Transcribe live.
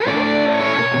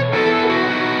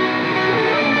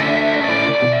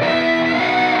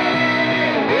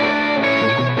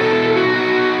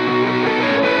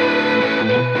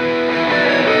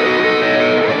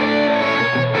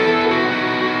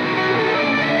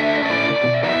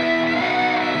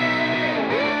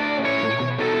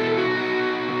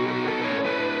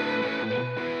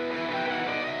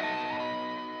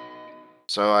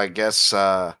So I guess,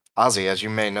 Ozzy, as you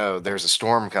may know, there's a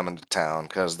storm coming to town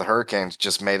because the Hurricanes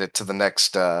just made it to the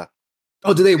next. Oh,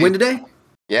 did they win Eight. today?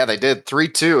 Yeah, they did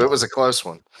 3-2. It was a close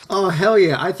one. Oh hell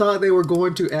yeah! I thought they were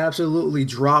going to absolutely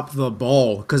drop the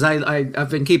ball because I've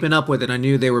been keeping up with it. I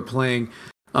knew they were playing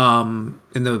in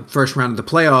the first round of the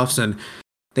playoffs and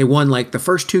they won like the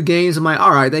first two games. I'm like,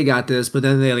 all right, they got this. But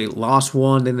then they like, lost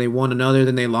one, then they won another,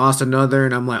 then they lost another,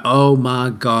 and I'm like, oh my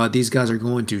god, these guys are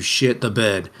going to shit the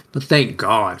bed. But thank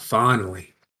God,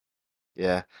 finally.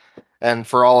 Yeah, and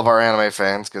for all of our anime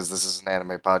fans, because this is an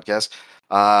anime podcast,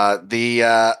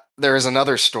 there is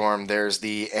another storm. There's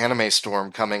the anime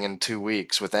storm coming in 2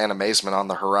 weeks with Animazement on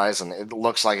the horizon. It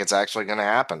looks like it's actually going to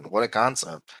happen. What a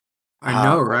concept! I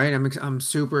know, What? right? I'm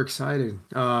super excited.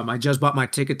 I just bought my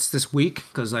tickets this week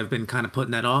because I've been kind of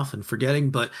putting that off and forgetting,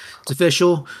 but it's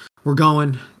official. We're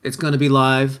going. It's going to be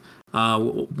live.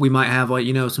 We might have like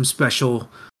some special,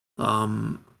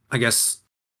 I guess,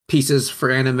 pieces for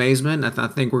Animazement. I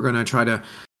think we're going to try to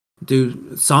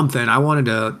do something. I wanted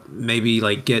to maybe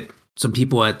like get some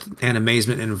people at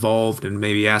Animazement involved and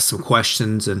maybe ask some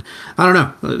questions. And I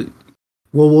don't know.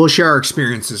 We'll share our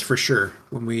experiences for sure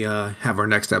when we have our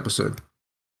next episode.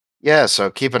 Yeah, so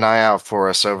keep an eye out for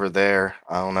us over there.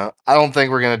 I don't know. I don't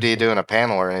think we're going to be doing a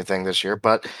panel or anything this year,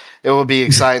 but it will be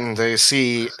exciting to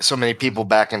see so many people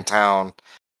back in town.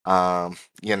 Um,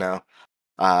 you know,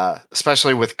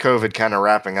 especially with COVID kind of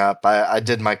wrapping up. I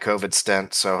did my COVID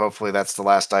stint, so hopefully that's the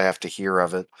last I have to hear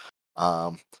of it.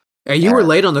 Um, Hey, you were and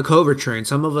late on the COVID train.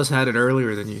 Some of us had it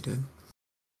earlier than you did.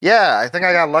 yeah, I think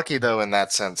I got lucky though in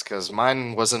that sense because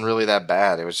mine wasn't really that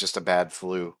bad. It was just a bad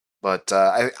flu. But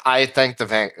I thank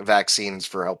the vaccines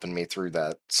for helping me through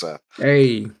that. So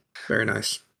Hey, very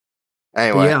nice. But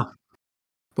anyway. yeah,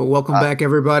 but welcome Uh, back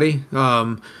everybody.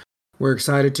 We're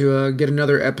excited to get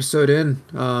another episode in.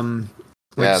 Like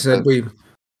I Yeah, said, we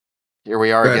here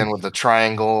we are good. again with the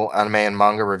Triangle Anime and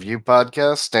Manga Review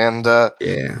Podcast, and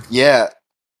Yeah. yeah,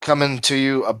 coming to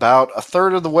you about a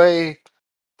third of the way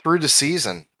through the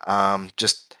season.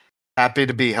 Just happy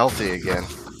to be healthy again,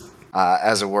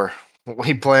 as it were.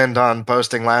 We planned on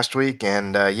posting last week,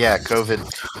 and yeah,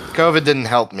 COVID didn't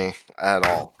help me at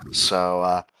all.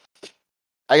 So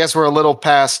I guess we're a little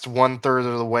past 1/3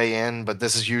 of the way in, but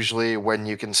this is usually when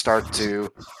you can start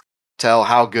to tell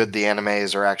how good the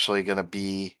animes are actually going to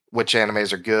be, which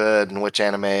animes are good and which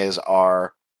animes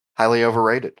are highly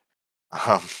overrated.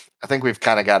 Um, I think we've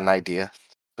kind of got an idea.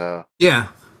 So Yeah.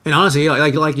 And honestly,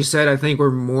 like you said, I think we're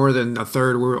more than a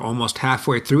third. We're almost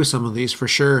halfway through some of these for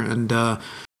sure. And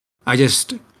I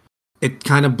just it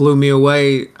kind of blew me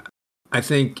away. I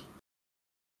think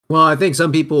I think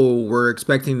some people were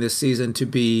expecting this season to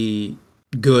be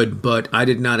good, but I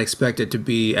did not expect it to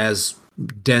be as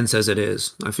dense as it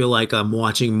is. I feel like I'm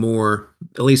watching more,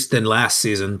 at least than last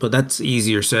season, but that's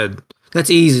easier said. That's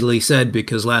easily said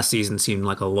because last season seemed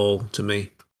like a lull to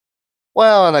me.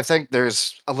 well, and I think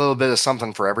there's a little bit of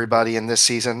something for everybody in this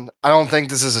season. I don't think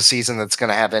this is a season that's going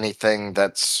to have anything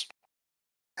that's,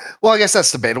 well, I guess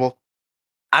that's debatable.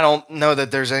 I don't know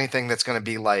that there's anything that's going to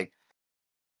be like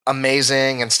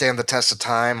amazing and stand the test of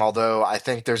time, although I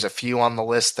think there's a few on the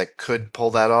list that could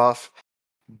pull that off.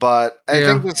 But I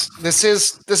Yeah. think this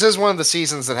is one of the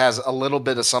seasons that has a little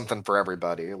bit of something for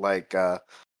everybody. Like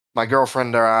my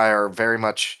girlfriend and I are very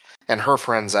much, and her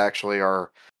friends actually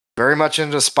are very much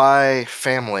into Spy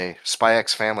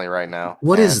X Family right now.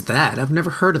 What And is that? I've never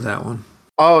heard of that one.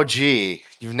 oh, gee,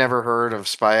 you've never heard of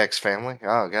Spy X Family?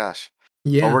 Oh gosh.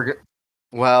 Well,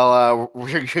 Yeah,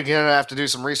 we're gonna have to do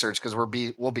some research because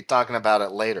we'll be talking about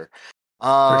it later. for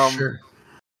Um, sure.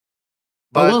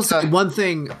 I will but say one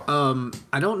thing.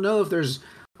 I don't know if there's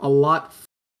a lot.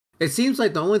 It seems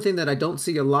like the only thing that I don't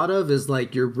see a lot of is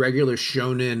like your regular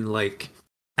shonen, like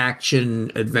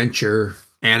action adventure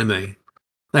anime.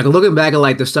 Like looking back at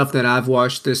like the stuff that I've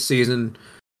watched this season,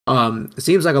 it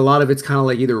seems like a lot of it's kind of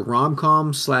like either rom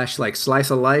com slash like slice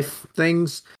of life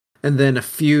things, and then a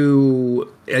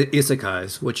few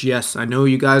isekais. Which yes, I know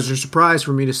you guys are surprised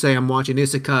for me to say I'm watching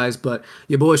isekais, but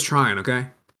your boy's trying. Okay,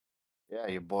 yeah,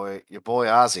 your boy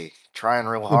Ozzy, trying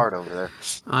real hard over there.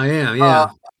 I am. Uh,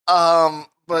 Yeah,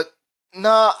 but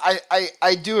no,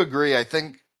 I do agree. I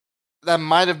think that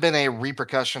might have been a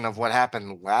repercussion of what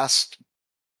happened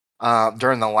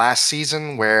during the last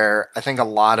season, where I think a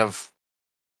lot of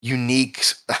unique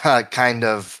kind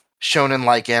of shonen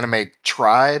like anime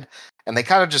tried, and they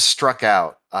kind of just struck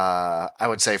out. I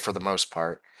would say for the most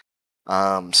part.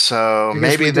 So I guess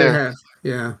maybe we did they're have.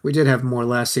 Yeah, we did have more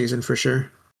last season for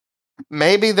sure.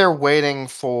 waiting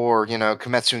for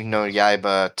Kimetsu no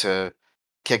Yaiba to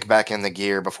kick back in the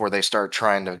gear before they start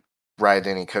trying to ride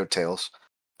any coattails.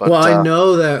 Well, But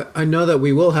I know that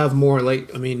we will have more.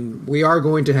 Like, I mean, we are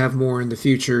going to have more in the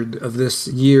future of this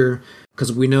year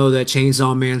because we know that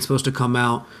Chainsaw Man's supposed to come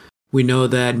out. We know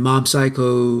that Mob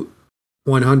Psycho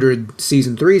 100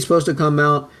 season 3 is supposed to come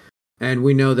out, and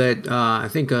we know that I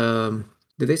think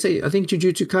did they say I think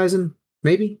Jujutsu Kaisen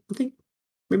maybe I think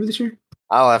maybe this year.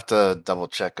 I'll have to double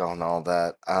check on all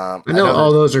that. I know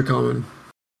all those are coming.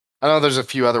 I know there's a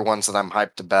few other ones that I'm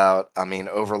hyped about. I mean,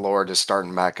 Overlord is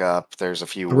starting back up. There's a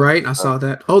few. Right, I saw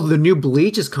that. Oh, the new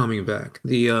Bleach is coming back.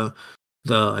 The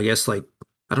I guess like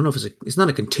I don't know if it's not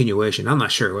a continuation. I'm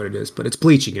not sure what it is, but it's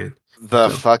Bleach again. So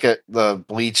The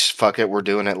Bleach fuck it, we're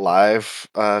doing it live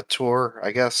tour,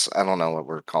 I guess. I don't know what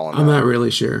we're calling I'm that. not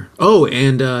really sure. Oh,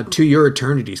 and To Your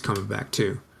Eternity's coming back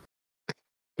too.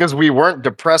 Because we weren't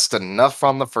depressed enough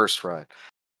on the first ride.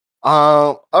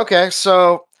 Okay,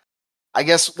 so I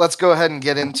guess let's go ahead and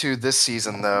get into this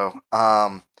season though.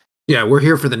 Yeah, we're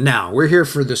here for the now. We're here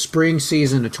for the spring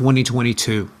season of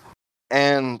 2022.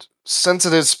 And since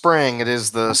it is spring, it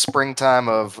is the springtime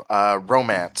of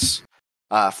romance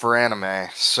for anime.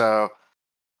 So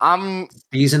I'm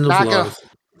Season of not gonna Love.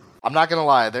 I'm not gonna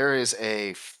lie, there is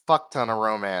a fuck ton of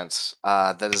romance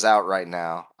that is out right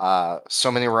now.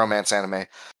 So many romance anime.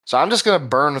 So I'm just gonna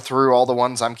burn through all the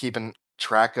ones I'm keeping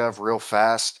track of real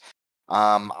fast.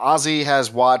 Ozzy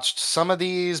has watched some of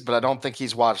these, but I don't think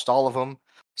he's watched all of them.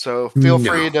 So No.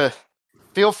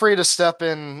 feel free to step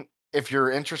in if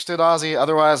you're interested, Ozzy.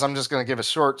 Otherwise, I'm just gonna give a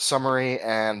short summary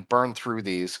and burn through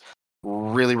these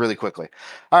really, really quickly.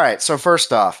 All right, so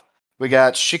first off, we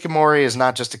got Shikamori is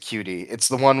not just a cutie. It's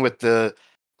the one with the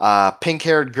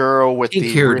pink-haired girl with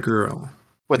Pink haired girl.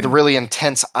 with the Yeah. really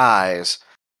intense eyes.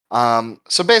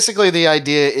 So basically, the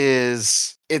idea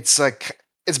is it's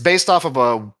based off of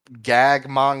a gag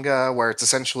manga where it's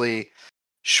essentially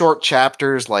short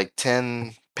chapters, like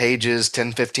 10 pages,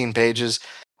 10, 15 pages,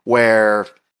 where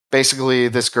basically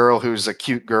this girl who's a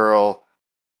cute girl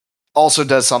also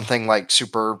does something like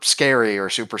super scary or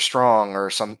super strong or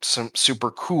some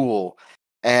super cool.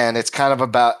 And it's kind of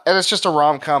about, and it's just a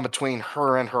rom com between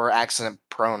her and her accident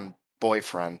prone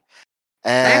boyfriend.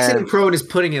 Accident And Prone is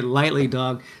putting it lightly,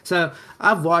 dog. So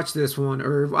I've watched this one,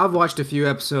 or I've watched a few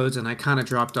episodes, and I kind of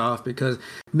dropped off because,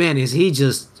 man, is he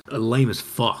just lame as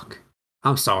fuck?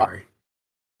 I'm sorry.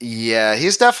 yeah,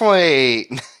 he's definitely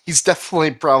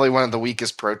probably one of the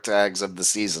weakest pro tags of the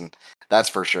season. That's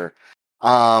for sure.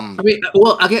 I mean,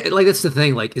 well, I get like that's the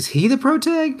thing. Like, is he the pro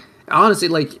tag? Honestly,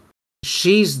 like,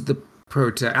 she's the pro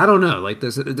tag. I don't know. Like,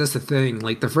 that's the thing.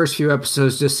 Like, the first few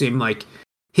episodes just seem like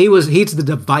he's the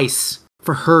device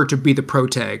for her to be the pro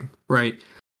tag, right?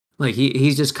 Like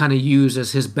he's just kind of used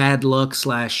as his bad luck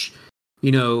slash,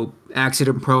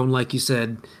 accident prone, like you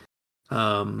said,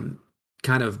 um,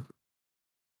 kind of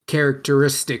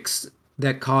characteristics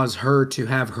that cause her to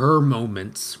have her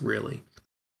moments, really,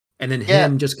 and then yeah,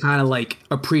 him just kind of like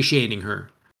appreciating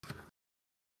her.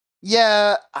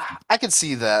 yeah, I could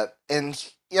see that. And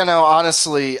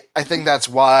honestly, I think that's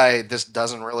why this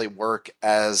doesn't really work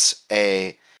as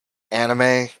a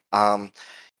anime.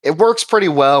 It works pretty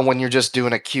well when you're just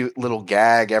doing a cute little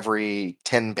gag every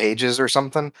 10 pages or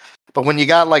something. But when you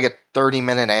got like a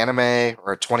 30-minute anime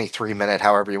or a 23-minute,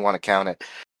 however you want to count it,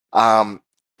 um,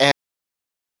 and,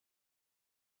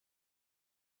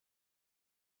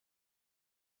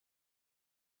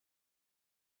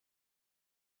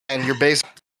 and you're basically,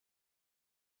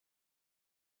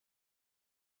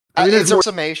 I mean, there's it's a more.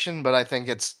 summation, but I think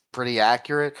it's pretty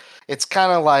accurate. It's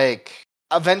kind of like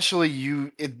eventually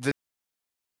the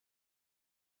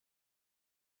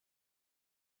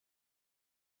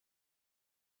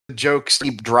jokes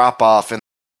keep drop off in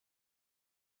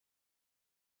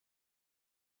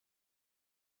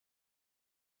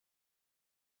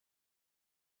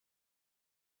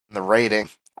the rating.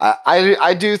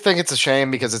 I do think it's a shame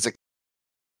because it's a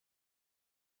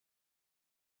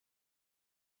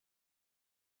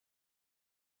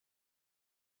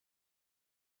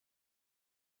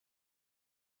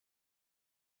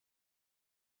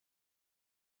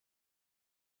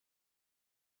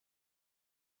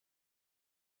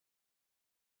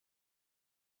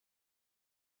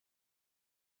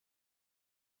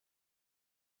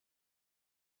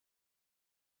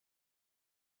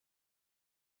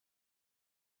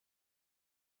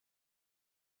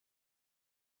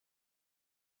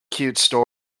cute story,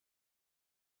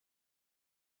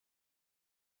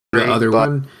 The other but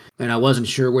one, and I wasn't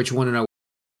sure which one, and I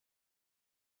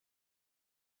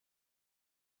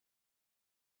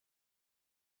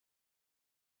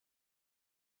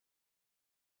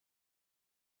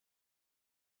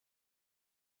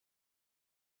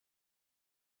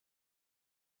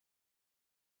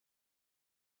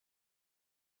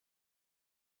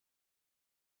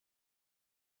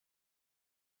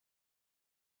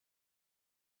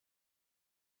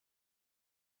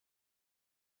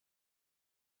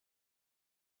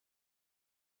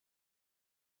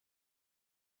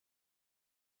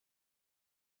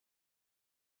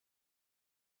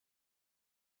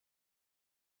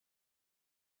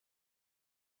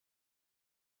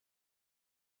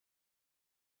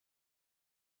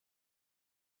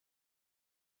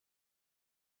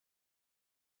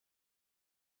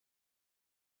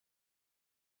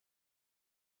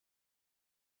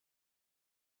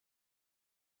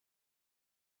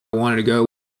wanted to go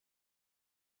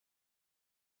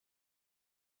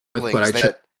with, but I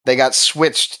chose. They got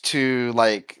switched to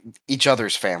like each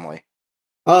other's family.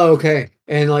 Oh, okay.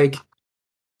 And like,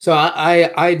 so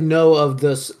I know of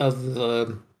this of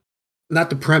the not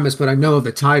the premise, but I know of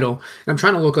the title. And I'm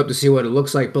trying to look up to see what it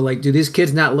looks like. But like, do these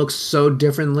kids not look so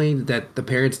differently that the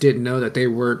parents didn't know that they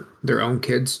were their own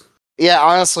kids? Yeah,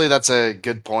 honestly, that's a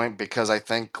good point because I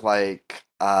think like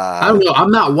I don't know.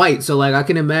 I'm not white, so like I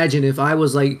can imagine if I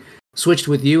was like switched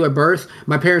with you at birth,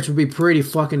 my parents would be pretty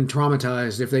fucking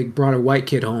traumatized if they brought a white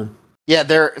kid home. yeah,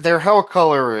 their hair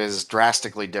color is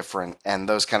drastically different, and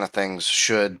those kind of things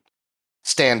should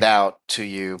stand out to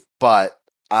you. But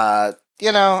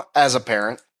you know, as a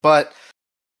parent, but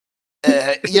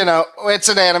you know, it's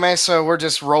an anime, so we're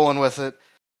just rolling with it.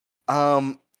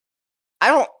 Um, I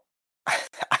don't,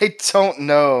 I don't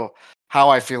know how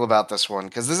I feel about this one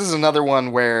because this is another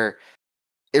one where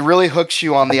it really hooks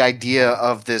you on the idea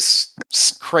of this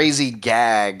crazy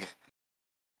gag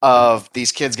of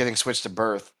these kids getting switched to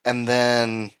birth, and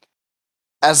then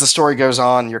as the story goes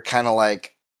on, you're kind of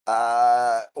like,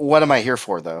 what am I here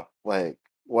for, though? Like,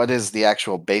 what is the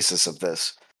actual basis of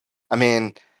this? I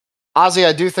mean, Ozzy,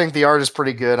 I do think the art is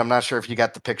pretty good. I'm not sure if you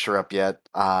got the picture up yet.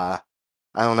 I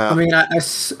don't I know. mean,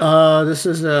 this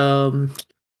is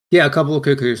yeah, a couple of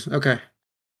cuckoos. Okay,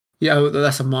 yeah,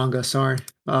 that's a manga. Sorry,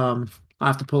 I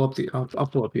have to pull up the. I'll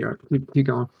pull up the art. Keep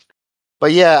going.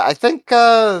 But yeah, I think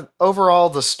overall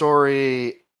the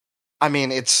story, I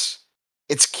mean, it's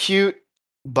cute,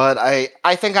 but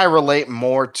I think I relate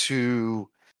more to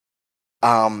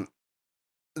um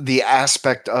the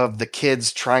aspect of the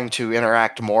kids trying to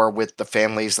interact more with the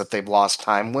families that they've lost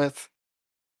time with.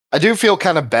 I do feel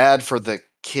kind of bad for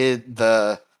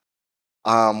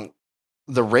um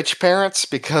the rich parents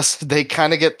because they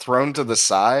kind of get thrown to the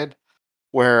side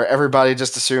where everybody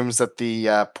just assumes that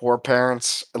the poor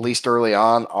parents, at least early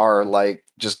on, are like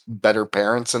just better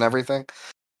parents and everything.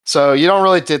 So you don't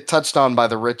really get touched on by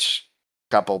the rich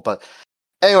couple. But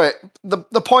anyway,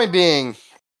 the point being,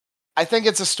 I think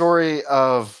it's a story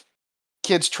of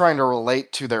kids trying to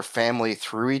relate to their family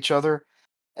through each other,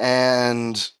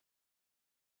 and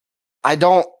I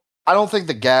don't I don't think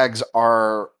the gags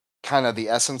are kind of the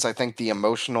essence. I think the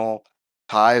emotional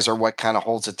ties are what kind of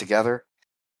holds it together.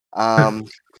 Um,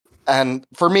 and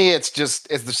for me, it's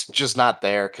just not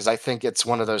there because I think it's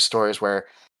one of those stories where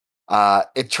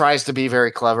it tries to be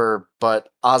very clever, but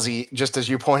Ozzy, just as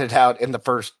you pointed out in the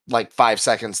first like 5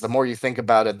 seconds, the more you think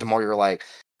about it, the more you're like,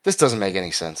 this doesn't make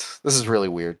any sense. This is really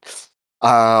weird.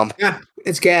 Um, Yeah,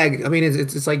 it's gag. I mean,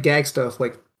 it's like gag stuff.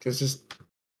 Like just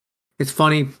it's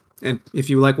funny, and if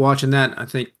you like watching that, I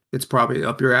think it's probably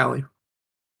up your alley.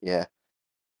 yeah.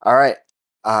 All right.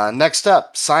 Next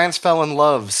up, Science Fell in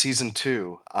Love season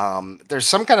two. There's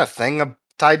some kind of thing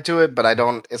tied to it, but I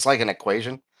don't. It's like an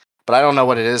equation, but I don't know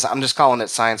what it is. I'm just calling it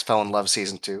Science Fell in Love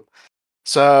season two.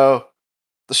 So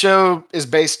the show is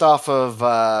based off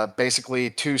of basically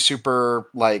two super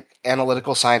like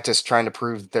analytical scientists trying to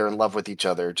prove that they're in love with each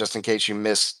other. Just in case you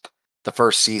missed the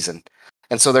first season,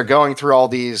 and so they're going through all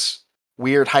these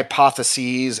weird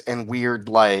hypotheses and weird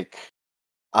like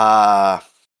uh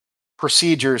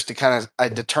procedures to kind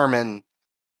of determine,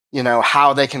 you know,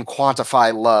 how they can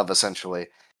quantify love essentially.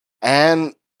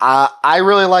 And I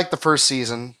really like the first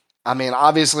season. I mean,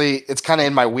 obviously, it's kind of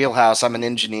in my wheelhouse. I'm an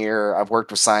engineer. I've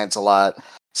worked with science a lot,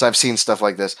 so I've seen stuff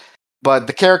like this. But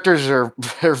the characters are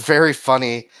very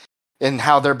funny in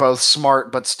how they're both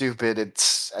smart but stupid.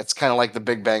 It's kind of like the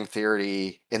Big Bang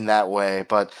Theory in that way.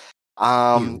 But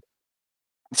um,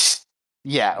 You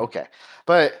yeah, okay.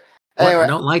 But what? I anyway,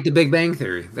 don't like the Big Bang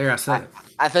Theory. There, I I said it.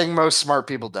 I think most smart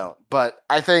people don't, but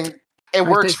I think it I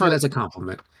works take that for as a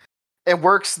compliment. it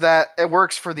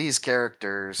works for these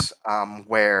characters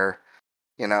where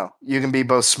you know you can be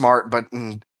both smart but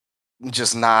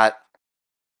just not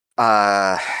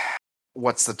uh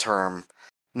what's the term,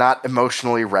 not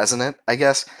emotionally resonant, I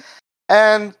guess.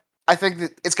 And I think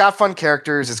that it's got fun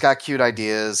characters, it's got cute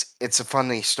ideas, it's a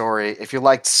funny story. If you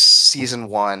liked season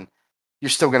one, you're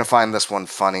still gonna find this one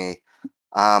funny.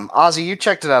 Ozzy, you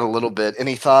checked it out a little bit.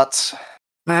 Any thoughts?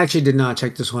 I actually did not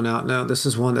check this one out. No, this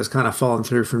is one that's kind of fallen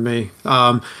through for me.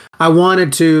 I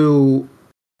wanted to,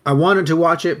 I wanted to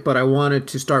watch it, but I wanted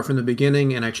to start from the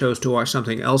beginning, and I chose to watch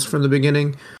something else from the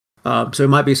beginning. So it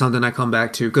might be something I come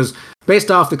back to because based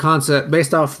off the concept,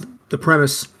 based off the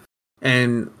premise,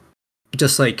 and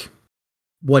just like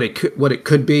what it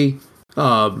could be,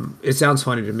 it sounds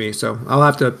funny to me. So I'll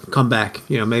have to come back.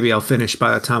 You know, maybe I'll finish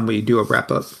by the time we do a wrap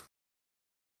up.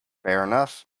 Fair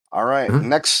enough. All right. Mhm.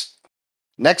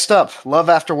 Next up, Love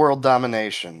After World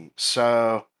Domination.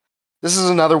 So This is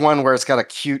another one where it's got a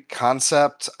cute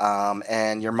concept,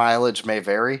 and your mileage may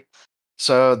vary.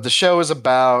 So the show is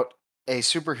about a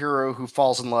superhero who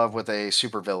falls in love with a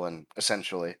supervillain,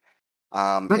 essentially.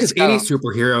 Not It's just kind any of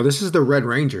superhero. This is the Red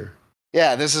Ranger.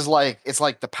 yeah. This is like it's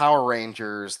like the Power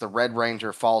Rangers. The Red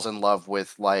Ranger falls in love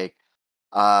with like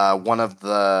one of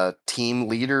the team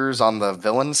leaders on the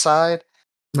villain side.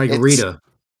 Like It's Rita.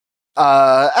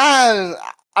 I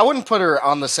wouldn't put her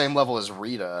on the same level as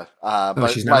Rita, Oh,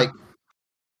 but she's like not?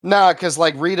 no, because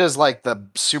like Rita's like the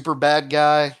super bad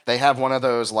guy. They have one of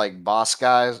those like boss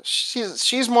guys.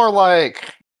 She's more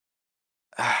like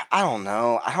I don't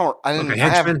know. I Like a didn't I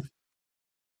have henchman?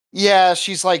 yeah,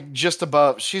 she's like just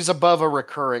above she's above a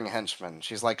recurring henchman.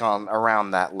 She's like on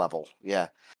around that level. Yeah. I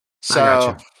So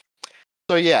gotcha.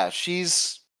 so yeah,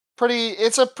 she's pretty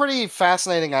it's a pretty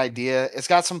fascinating idea. It's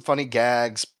got some funny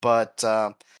gags, but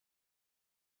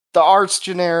the art's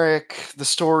generic, the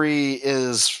story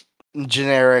is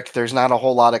generic. There's not a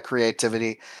whole lot of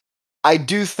creativity. I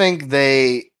do think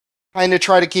they kind of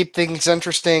try to keep things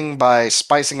interesting by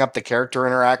spicing up the character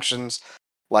interactions.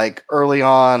 Like early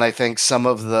on, I think some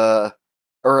of the,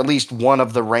 or at least one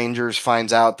of the Rangers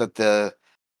finds out that the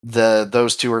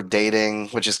those two are dating,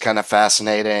 which is kind of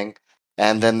fascinating.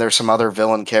 And then there's some other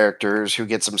villain characters who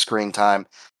get some screen time.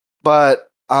 But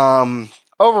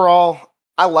overall,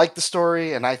 I like the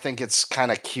story and I think it's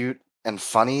kind of cute and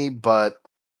funny. But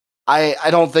I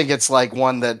don't think it's like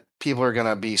one that people are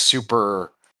gonna be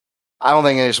super. I don't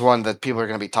think it's one that people are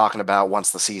gonna be talking about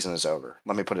once the season is over.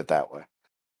 Let me put it that way.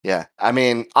 Yeah, I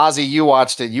mean, Ozzy, you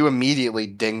watched it. You immediately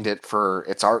dinged it for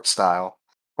its art style.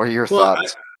 What are your Well,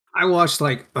 thoughts? I watched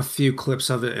like a few clips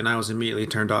of it and I was immediately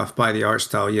turned off by the art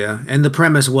style, yeah. And the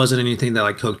premise wasn't anything that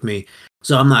like hooked me.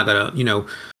 So I'm not gonna,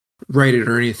 rate it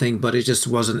or anything, but it just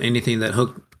wasn't anything that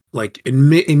hooked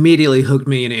immediately hooked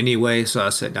me in any way. So I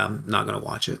said, "No, I'm not gonna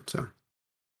watch it." So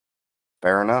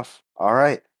Fair enough. All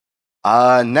right.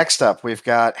 Next up, we've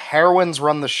got Heroines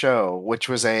Run the Show, which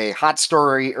was a hot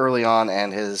story early on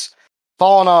and has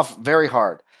fallen off very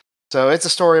hard. So it's a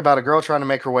story about a girl trying to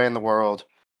make her way in the world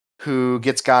who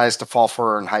gets guys to fall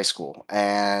for her in high school.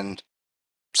 And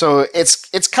so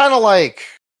it's kind of like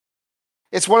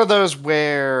it's one of those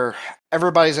where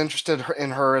everybody's interested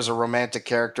in her as a romantic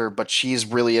character, but she's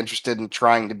really interested in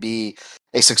trying to be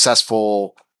a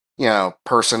successful,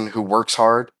 person who works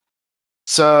hard.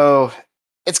 So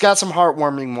it's got some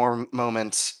heartwarming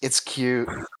moments. It's cute,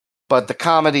 but the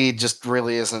comedy just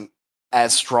really isn't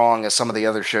as strong as some of the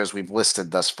other shows we've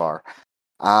listed thus far.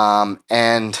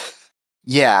 And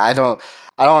yeah, I don't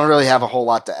really have a whole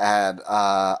lot to add.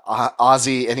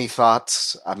 Ozzy, any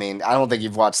thoughts? I mean, I don't think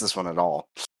you've watched this one at all.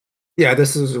 yeah,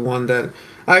 this is one that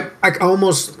I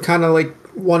almost kind of like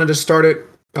wanted to start it,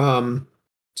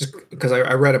 just because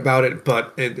I read about it,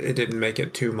 but it didn't make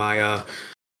it to my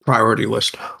priority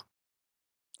list.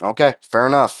 Okay, fair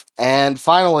enough. And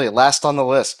finally, last on the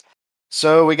list.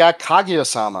 So we got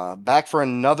Kaguya-sama back for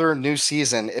another new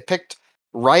season. It picked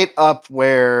right up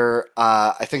where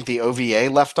I think the OVA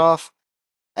left off.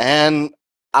 And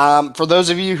for those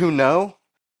of you who know,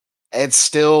 it's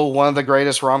still one of the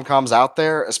greatest rom-coms out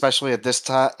there, especially at this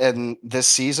time in this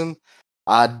season.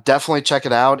 Definitely check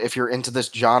it out if you're into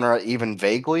this genre even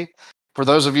vaguely. For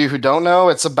those of you who don't know,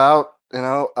 it's about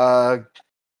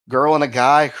girl and a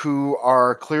guy who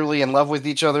are clearly in love with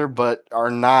each other but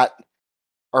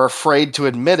are afraid to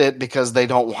admit it because they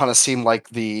don't want to seem like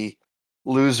the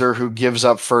loser who gives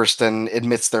up first and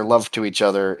admits their love to each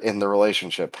other in the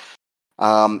relationship.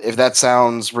 If that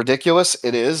sounds ridiculous,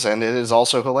 it is, and it is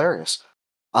also hilarious.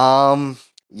 Um,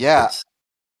 yeah,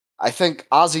 I think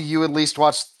Ozzy, you at least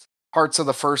watched parts of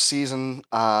the first season.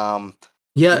 The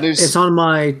Yeah, it's news, on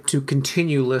my to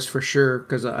continue list for sure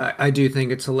because I do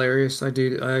think it's hilarious.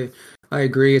 I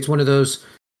agree. It's one of those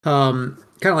kind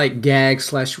of like gag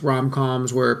slash rom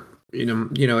coms where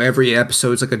every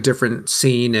episode's like a different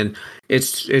scene and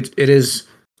it is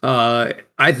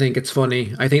I think it's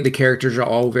funny. I think the characters are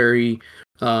all very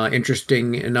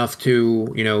interesting enough to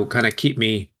kind of keep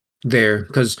me there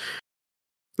because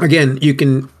again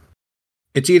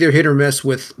it's either hit or miss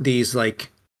with these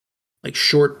like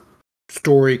short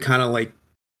story kind of like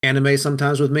anime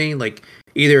sometimes with me. Like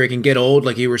either it can get old,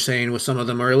 like you were saying with some of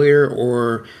them earlier,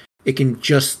 or it can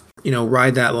just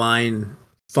ride that line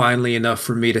finely enough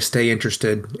for me to stay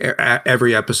interested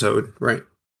every episode. Right?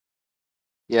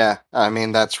 yeah, I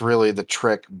mean that's really the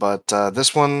trick. But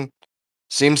this one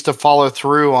seems to follow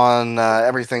through on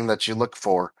everything that you look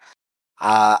for.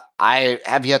 I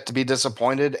have yet to be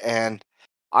disappointed, and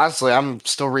honestly, I'm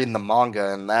still reading the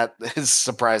manga, and that is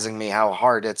surprising me how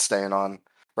hard it's staying on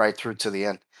right through to the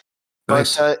end.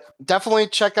 But Nice. definitely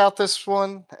check out this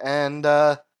one, and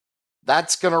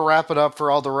that's gonna wrap it up for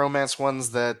all the romance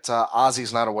ones that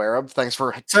Ozzy's not aware of. Thanks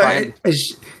for So, trying.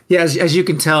 yeah, as you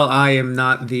can tell, I am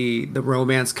not the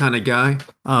romance kind of guy.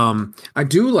 I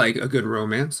do like a good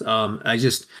romance. I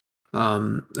guess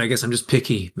I'm just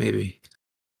picky, maybe.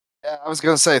 Yeah, I was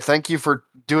gonna say thank you for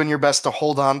doing your best to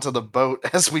hold on to the boat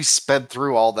as we sped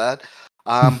through all that.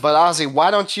 But Ozzy,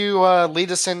 why don't you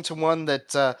lead us into one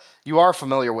that you are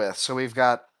familiar with? So we've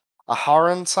got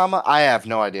Aharon Sama. I have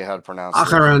no idea how to pronounce this.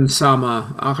 Aharon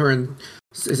Sama. Aharon.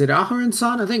 Is it Aharon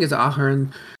San? I think it's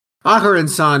Aharon. Aharon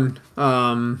San.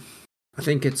 I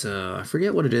think it's I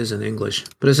forget what it is in English,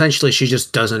 but essentially she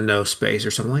just doesn't know space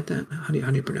or something like that. How do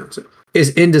you pronounce it?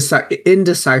 Is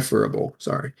indecipherable.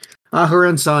 Sorry,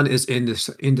 Aharon San is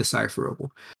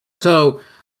indecipherable. So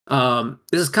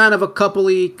this is kind of a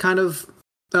coupley kind of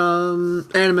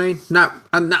anime.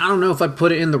 I don't know if I'd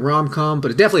put it in the rom com,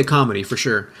 but it's definitely a comedy for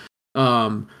sure.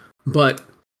 But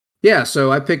yeah,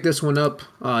 so I picked this one up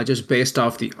just based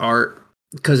off the art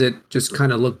because it just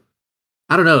kind of looked,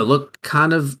 I don't know, it looked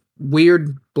kind of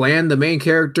weird, bland. The main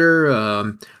character,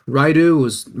 Raidu,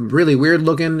 was really weird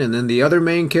looking, and then the other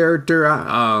main character,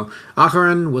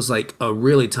 Akaran, was like a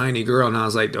really tiny girl, and I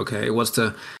was like, okay, what's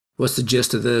the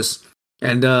gist of this?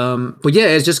 And but yeah,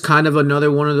 it's just kind of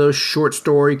another one of those short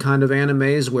story kind of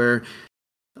animes where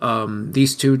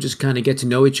these two just kind of get to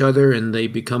know each other and they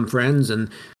become friends and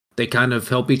they kind of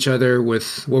help each other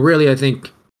with, well, really, I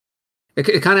think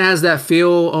it kind of has that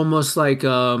feel almost like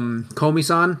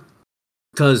Komi-san,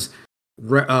 because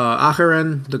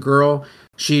Aharon, the girl,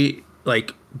 she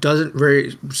like doesn't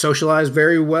very socialize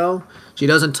very well. She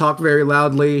doesn't talk very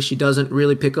loudly. She doesn't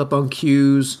really pick up on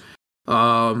cues.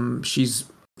 She's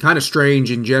kind of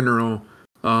strange in general.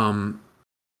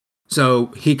 So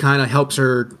he kind of helps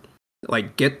her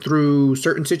like get through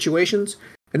certain situations,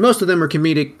 and most of them are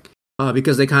comedic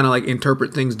because they kind of like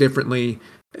interpret things differently,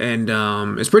 and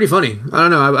it's pretty funny. I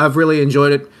don't know. I've really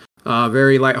enjoyed it.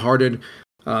 Very lighthearted.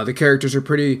 The characters are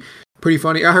pretty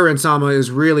funny. Aharon Sama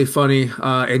is really funny,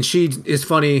 and she is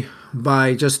funny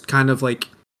by just kind of like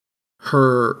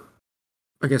her,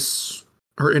 I guess,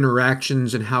 her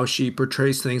interactions and how she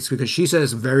portrays things because she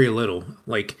says very little.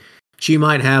 Like she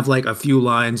might have like a few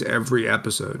lines every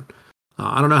episode.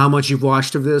 I don't know how much you've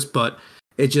watched of this, but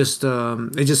it just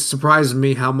surprises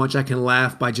me how much I can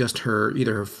laugh by just her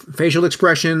either her facial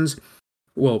expressions,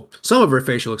 well, some of her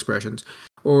facial expressions,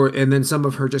 or and then some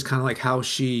of her just kind of like how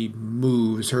she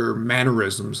moves, her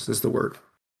mannerisms is the word.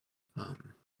 Um,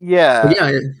 but Yeah,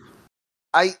 yeah,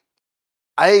 I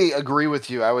I agree with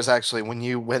you. I was actually when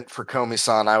you went for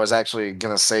Komi-san, I was actually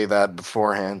gonna say that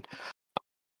beforehand.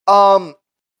 Um,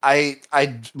 I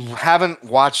haven't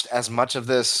watched as much of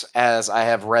this as I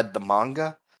have read the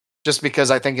manga, just because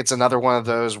I think it's another one of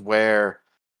those where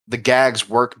the gags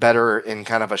work better in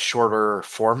kind of a shorter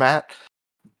format.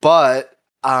 But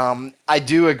I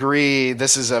do agree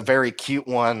this is a very cute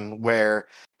one where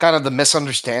kind of the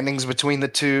misunderstandings between the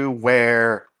two,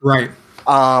 where right.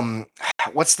 um,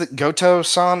 what's the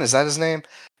Goto-san? Is that his name?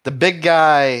 The big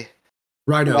guy,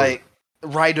 Righto. like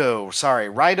Raido. Sorry,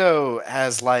 Raido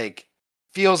has like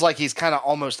feels like he's kind of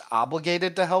almost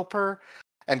obligated to help her,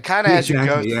 and kind of as you go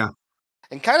Exactly. Yeah.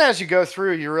 and kind of as you go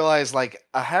through, you realize like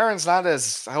Heron's not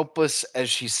as helpless as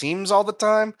she seems all the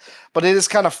time, but it is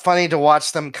kind of funny to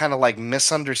watch them kind of like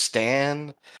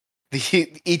misunderstand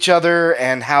each other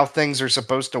and how things are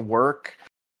supposed to work.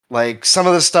 Like some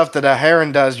of the stuff that a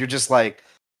Heron does, you're just like,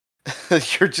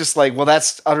 you're just like, well,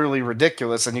 that's utterly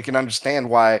ridiculous, and you can understand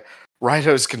why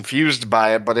Rhino's confused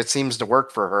by it, but it seems to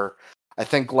work for her. I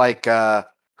think like her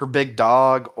big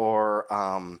dog, or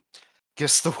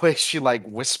just the way she like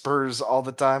whispers all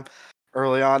the time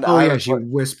early on. Oh yeah, she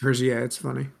whispers. Yeah, it's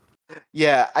funny.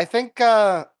 Yeah, I think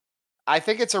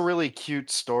it's a really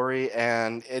cute story,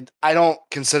 and I don't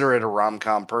consider it a rom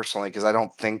com personally because I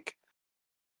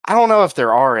don't know if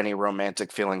there are any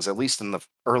romantic feelings, at least in the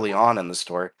early on in the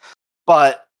story.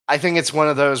 But I think it's one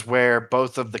of those where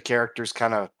both of the characters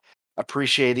kind of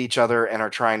appreciate each other and are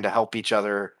trying to help each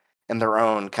other in their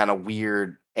own kind of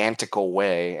weird, antical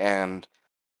way, and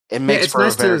it Yeah, makes it's for a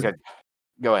nice very to. good.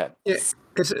 Go ahead. Yeah,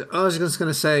 I was just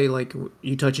gonna say, like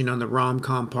you touching on the rom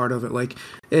com part of it, like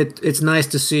it's nice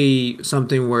to see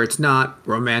something where it's not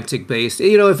romantic based.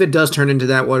 You know, if it does turn into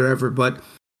that, whatever. But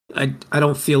I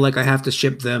don't feel like I have to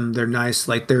ship them. They're nice,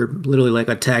 like they're literally like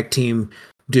a tag team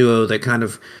duo that kind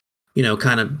of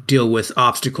kind of deal with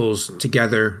obstacles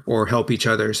together or help each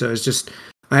other. So it's just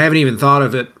I haven't even thought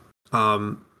of it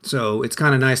So it's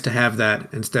kind of nice to have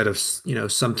that instead of,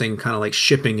 something kind of like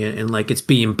shipping it and like it's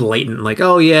being blatant, like,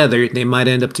 oh yeah, they might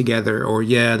end up together, or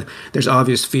yeah, there's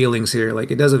obvious feelings here. Like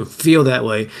it doesn't feel that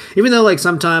way. Even though like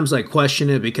sometimes like question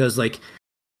it because like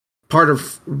part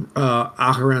of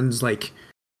Aharon's like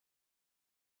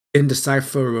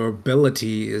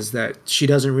indecipherability is that she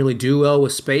doesn't really do well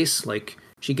with space. Like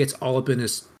she gets all up in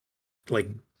his like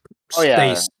Oh yeah,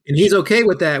 space, and he's okay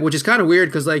with that, which is kind of weird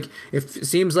because like if it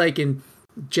seems like in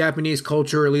Japanese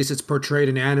culture, or at least it's portrayed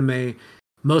in anime,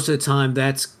 most of the time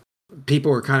that's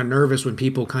people are kind of nervous when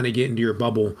people kind of get into your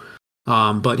bubble.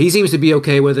 But he seems to be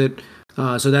okay with it,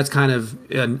 so that's kind of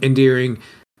endearing.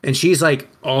 And she's like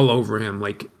all over him,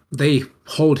 like they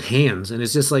hold hands, and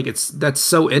it's just like that's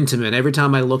so intimate. Every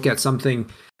time I look at something,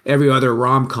 every other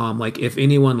rom com, like if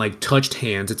anyone like touched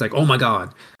hands, it's like oh my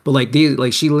god. But like these,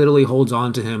 like she literally holds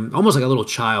on to him almost like a little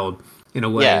child in a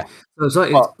way. yeah.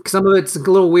 Well, Some of it's a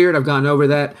little weird. I've gotten over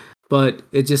that, but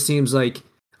it just seems like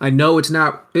I know it's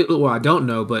not. Well, I don't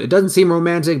know, but it doesn't seem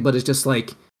romantic. But it's just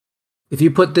like if you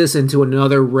put this into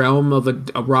another realm of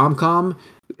a rom com,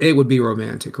 it would be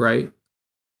romantic, right?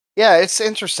 yeah, it's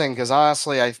interesting because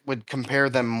honestly, I would compare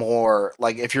them more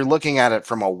like if you're looking at it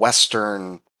from a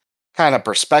Western kind of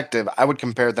perspective, I would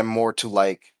compare them more to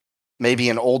like maybe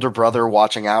an older brother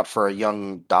watching out for a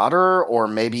young daughter, or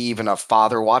maybe even a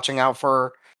father watching out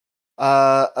for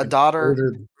a daughter.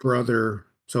 Older brother,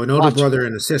 so an older Watch brother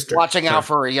and a sister. Watching out Sorry.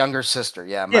 for a younger sister.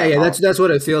 Yeah, my Yeah, yeah, apologies. that's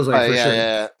what it feels like But for yeah, sure.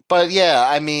 yeah, yeah. But yeah,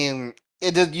 I mean,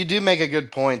 you do make a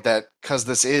good point that because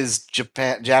this is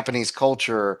Japanese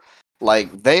culture,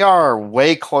 like they are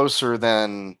way closer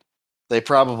than they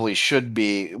probably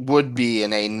would be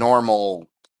in a normal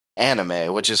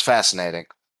anime, which is fascinating.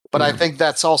 But I Yeah, think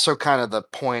that's also kind of the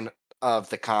point of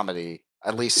the comedy,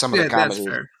 at least some of the yeah, that's comedy.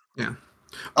 fair. Yeah.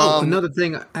 Oh, Um, another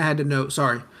thing I had to note.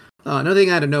 Sorry, another thing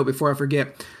I had to note before I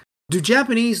forget. Do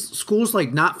Japanese schools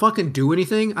like not fucking do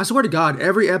anything? I swear to God,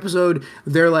 every episode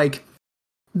they're like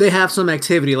they have some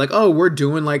activity like oh we're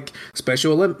doing like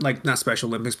like not special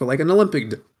Olympics but like an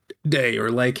day or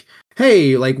like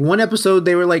hey like one episode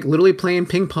they were like literally playing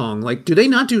ping pong. Like do they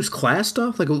not do class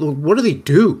stuff? Like what do they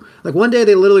do? Like one day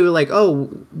they literally were like oh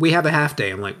we have a half day.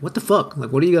 I'm like what the fuck,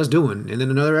 like what are you guys doing? And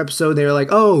then another episode they were like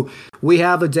oh we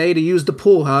have a day to use the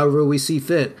pool however we see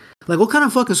fit. Like what kind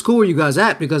of fucking school were you guys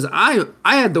at? Because I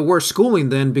had the worst schooling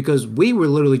then because we were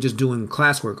literally just doing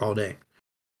classwork all day.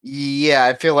 yeah,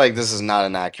 I feel like this is not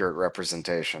an accurate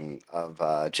representation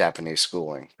of Japanese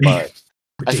schooling, but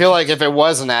I feel like Ridiculous. if it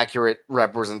was an accurate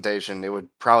representation, it would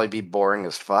probably be boring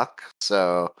as fuck.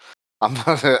 So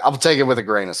I'll take it with a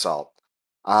grain of salt.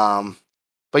 Um,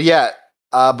 but yeah,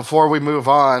 before we move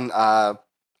on,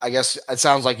 I guess it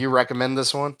sounds like you recommend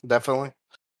this one, definitely.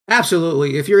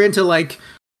 Absolutely. If you're into like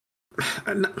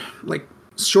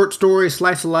short stories,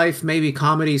 slice of life, maybe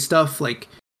comedy stuff, like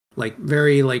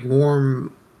very like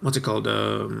warm, what's it called?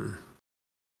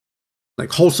 Like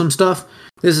wholesome stuff.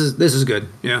 This is good.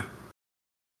 Yeah.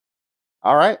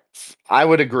 All right, I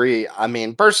would agree. I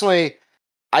mean, personally,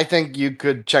 I think you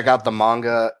could check out the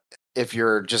manga if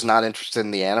you're just not interested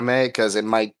in the anime because it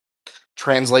might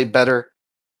translate better.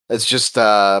 It's just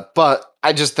but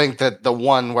I just think that the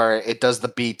one where it does the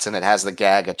beats and it has the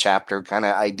gag a chapter kind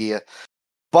of idea.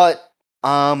 But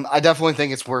I definitely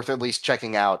think it's worth at least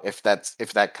checking out if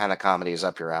that kind of comedy is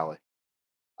up your alley.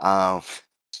 Um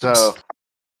so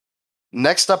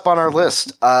next up on our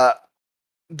list,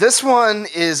 this one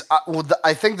is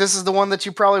I think this is the one that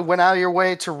you probably went out of your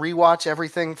way to rewatch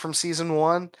everything from season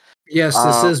 1. Yes,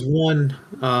 this Um is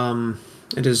one.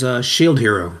 It is a Shield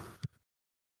Hero.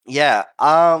 yeah,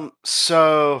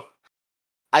 so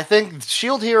I think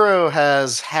Shield Hero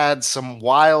has had some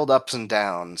wild ups and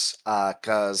downs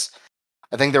cuz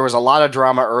I think there was a lot of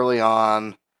drama early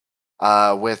on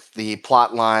with the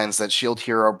plot lines that Shield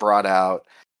Hero brought out,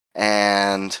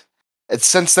 and it's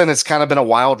since then it's kind of been a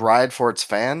wild ride for its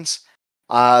fans.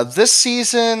 This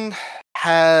season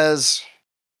has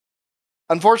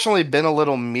unfortunately been a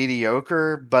little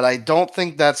mediocre, but I don't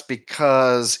think that's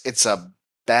because it's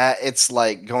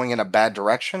like going in a bad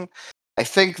direction. I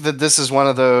think that this is one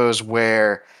of those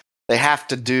where they have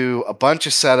to do a bunch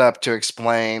of setup to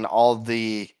explain all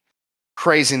the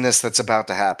craziness that's about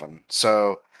to happen.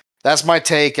 So that's my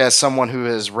take as someone who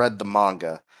has read the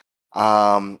manga.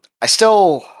 I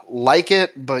still like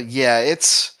it, but yeah,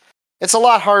 it's a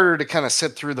lot harder to kind of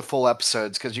sit through the full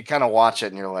episodes because you kind of watch it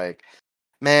and you're like,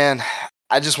 man,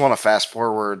 I just want to fast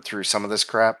forward through some of this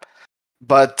crap.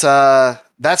 But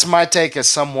that's my take as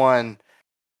someone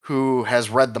who has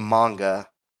read the manga.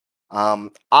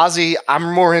 Ozzy,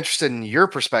 I'm more interested in your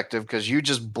perspective because you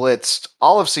just blitzed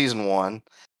all of season 1,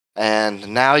 and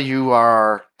now you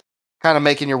are kind of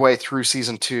making your way through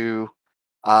season 2.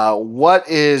 What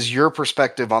is your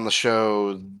perspective on the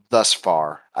show thus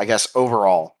far? I guess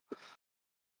overall.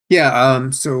 Yeah,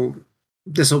 so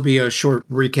this will be a short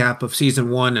recap of season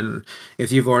 1, and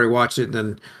if you've already watched it,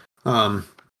 then um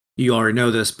you already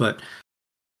know this, but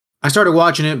I started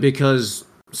watching it because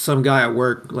some guy at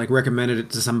work like recommended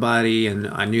it to somebody, and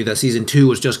I knew that season 2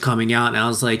 was just coming out, and I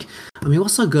was like, I mean,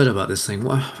 what's so good about this thing?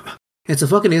 Well, it's a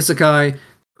fucking isekai.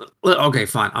 Okay,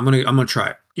 fine. I'm gonna try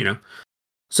it, you know.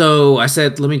 So I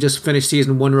said, let me just finish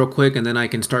season 1 real quick, and then I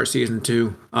can start season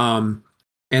 2.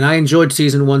 And I enjoyed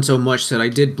season 1 so much that I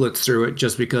did blitz through it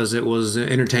just because it was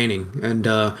entertaining. And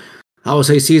I would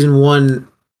say season 1,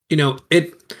 you know,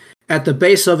 it at the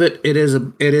base of it is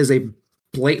a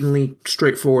blatantly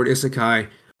straightforward isekai.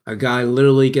 A guy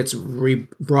literally gets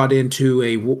brought into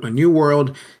a new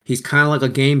world. He's kind of like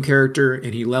a game character,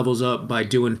 and he levels up by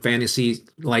doing fantasy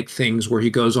like things where he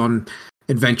goes on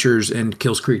adventures and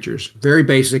kills creatures. Very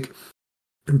basic,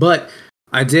 but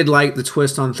I did like the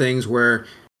twist on things where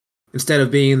instead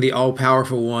of being the all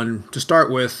powerful one to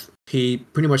start with, he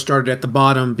pretty much started at the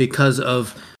bottom because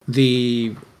of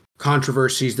the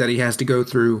controversies that he has to go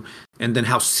through, and then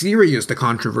how serious the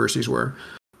controversies were.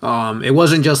 It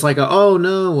wasn't just like oh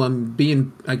no,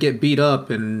 I get beat up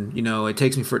and it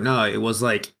takes me for no. It was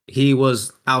like he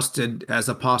was ousted as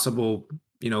a possible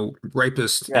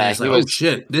rapist, and it's like, oh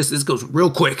shit, this goes real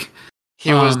quick.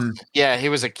 He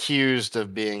was accused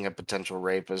of being a potential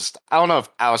rapist. I don't know if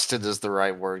ousted is the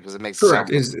right word because it makes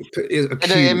correct.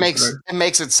 It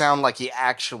makes it sound like he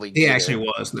actually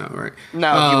was right.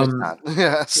 No, he was not.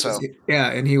 Yeah, so yeah,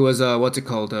 and he was what's it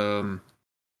called?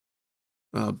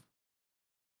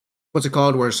 What's it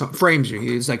called? Where frames you?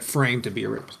 He's like framed to be a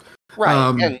rapist,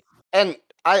 right? And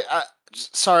I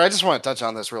sorry, I just want to touch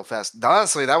on this real fast.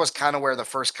 Honestly, that was kind of where the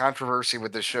first controversy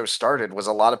with this show started. Was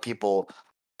a lot of people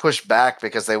pushed back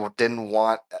because they didn't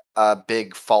want a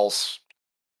big false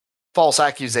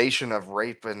accusation of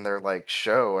rape in their like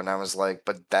show, and I was like,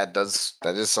 but that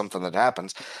is something that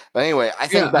happens. But anyway, I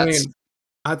think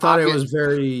I thought it was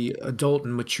very adult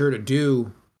and mature to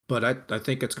do, but I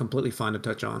think it's completely fine to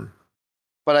touch on.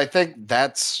 But I think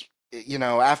that's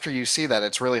after you see that,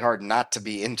 it's really hard not to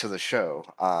be into the show,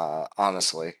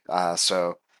 honestly.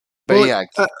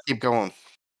 Keep going.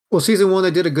 Well, season 1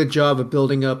 they did a good job of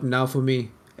building up Naofumi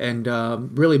and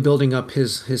really building up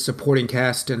his supporting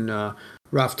cast and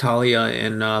Raphtalia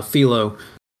and Philo.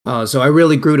 So I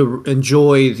really grew to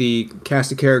enjoy the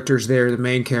cast of characters there, the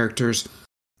main characters,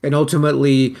 and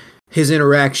ultimately his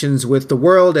interactions with the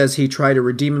world as he tried to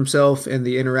redeem himself, and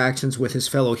the interactions with his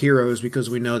fellow heroes, because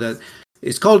we know that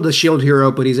it's called the Shield Hero,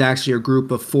 but he's actually a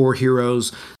group of 4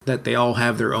 heroes that they all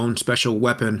have their own special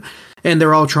weapon, and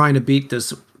they're all trying to beat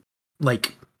this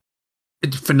like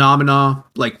phenomena,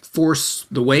 like force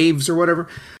the waves or whatever.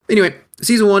 Anyway,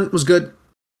 season 1 was good.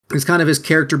 It's kind of his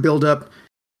character build up,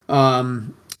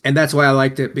 and that's why I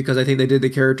liked it, because I think they did the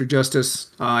character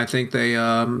justice. I think they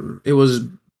it was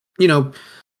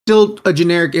still a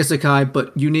generic isekai,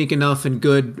 but unique enough and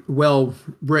good, well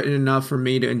written enough for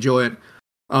me to enjoy it.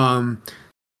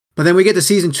 But then we get to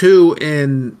season 2,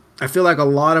 and I feel like a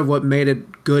lot of what made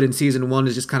it good in season 1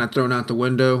 is just kind of thrown out the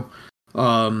window.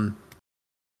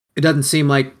 It doesn't seem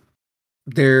like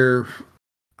they're,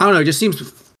 I don't know, it just seems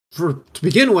to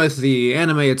begin with, the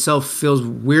anime itself feels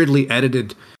weirdly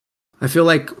edited. I feel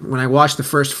like when I watched the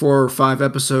first 4 or 5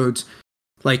 episodes,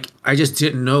 like I just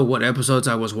didn't know what episodes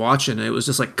I was watching. It was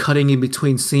just like cutting in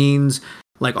between scenes.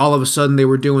 Like all of a sudden they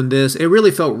were doing this. It really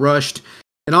felt rushed.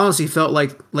 It honestly felt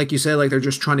like you said, like they're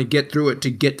just trying to get through it to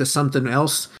get to something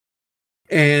else.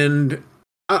 And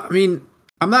I mean,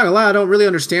 I'm not gonna lie, I don't really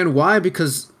understand why,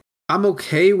 because I'm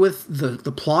okay with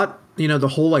the plot, the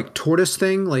whole like tortoise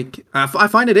thing. Like I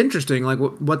find it interesting, like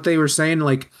what they were saying.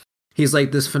 Like he's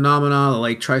like this phenomena that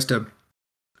like tries to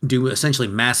do essentially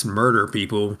mass murder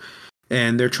people,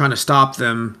 and they're trying to stop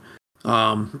them,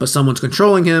 but someone's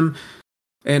controlling him.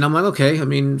 And I'm like, okay, I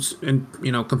mean, and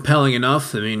compelling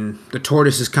enough. I mean, the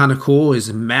tortoise is kind of cool. He's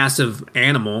a massive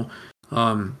animal.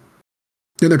 Then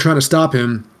they're trying to stop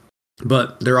him,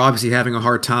 but they're obviously having a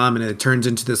hard time, and it turns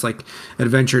into this like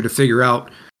adventure to figure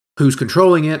out who's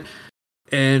controlling it.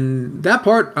 And that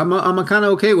part I'm kind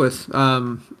of okay with.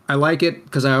 I like it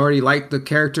because I already like the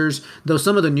characters, though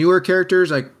some of the newer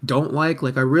characters I don't like.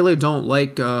 Like I really don't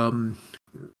like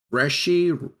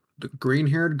Reshi, the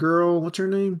green-haired girl. What's her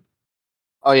name?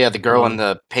 Oh yeah, the girl in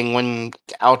the penguin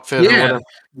outfit. Yeah,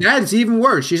 that's even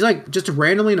worse. She's like just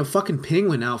randomly in a fucking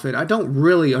penguin outfit. I don't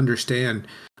really understand.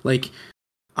 Like,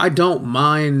 I don't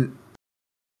mind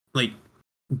like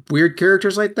weird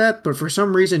characters like that, but for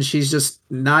some reason she's just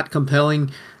not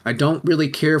compelling. I don't really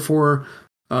care for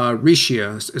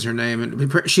Rishia is her name,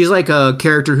 and she's like a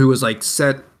character who was like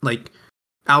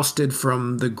ousted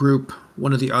from the group,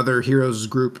 one of the other heroes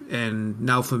group, and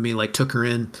Naofumi like took her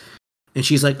in, and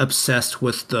she's like obsessed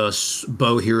with the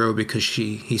bow hero because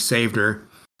he saved her,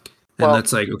 and Well,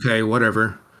 that's like okay,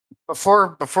 whatever.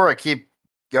 before I keep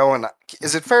going,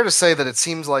 is it fair to say that it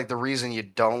seems like the reason you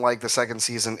don't like the second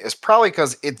season is probably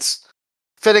because it's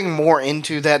fitting more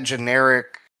into that generic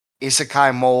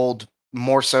isekai mold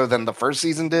more so than the first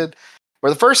season did?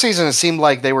 Where the first season it seemed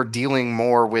like they were dealing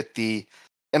more with the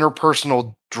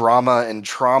interpersonal drama and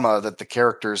trauma that the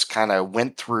characters kind of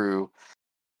went through,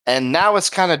 and now it's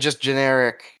kind of just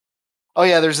generic. Oh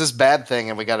yeah, there's this bad thing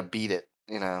and we got to beat it.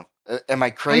 Am I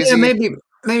Yeah, crazy?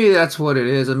 maybe that's what it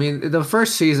is. I mean, the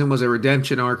first season was a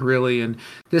redemption arc, really, and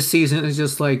this season is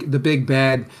just like the big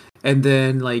bad, and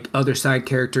then like other side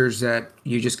characters that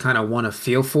you just kind of want to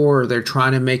feel for, or they're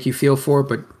trying to make you feel for,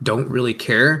 but don't really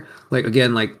care. Like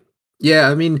again, like yeah,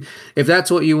 I mean, if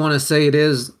that's what you want to say, it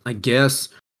is, I guess.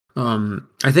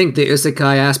 I think the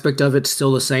isekai aspect of it's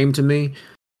still the same to me.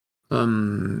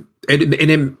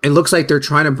 It looks like they're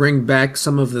trying to bring back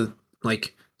some of the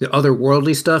like the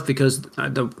otherworldly stuff because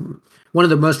the one of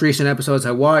the most recent episodes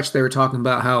I watched, they were talking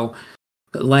about how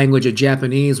the language of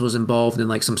Japanese was involved in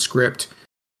like some script,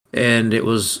 and it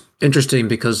was interesting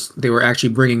because they were actually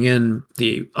bringing in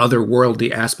the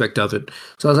otherworldly aspect of it.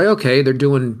 So I was like, okay, they're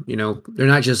doing, they're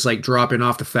not just like dropping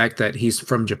off the fact that he's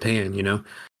from Japan.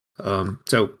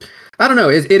 So I don't know.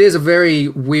 It is a very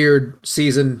weird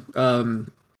season.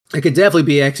 It could definitely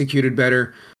be executed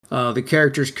better. The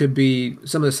characters could be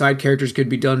some of the side characters could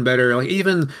be done better. Like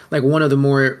even like one of the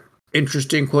more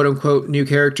interesting quote unquote new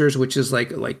characters, which is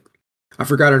like I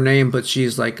forgot her name, but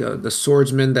she's like the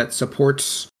swordsman that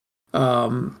supports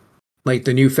um like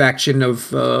the new faction of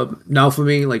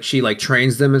Naofumi. Like she like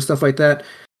trains them and stuff like that.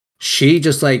 She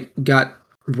just like got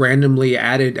randomly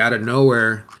added out of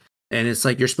nowhere, and it's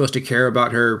like you're supposed to care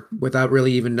about her without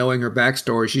really even knowing her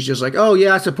backstory. She's just like, oh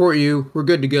yeah, I support you, we're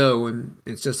good to go, and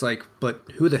it's just like, but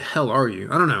who the hell are you?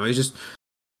 I don't know. It's just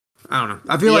I don't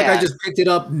know. I feel like I Yeah. just picked it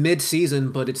up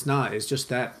mid-season, but it's not. It's just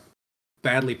that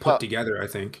badly put Well, together, I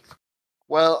think.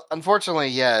 well, unfortunately,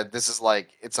 yeah, this is like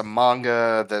it's a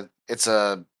manga that it's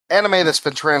a anime that's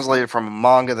been translated from a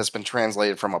manga that's been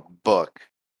translated from a book.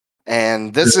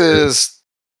 And this is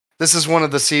one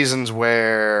of the seasons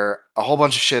where a whole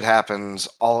bunch of shit happens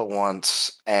all at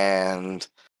once, and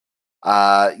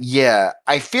yeah,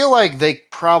 I feel like they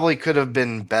probably could have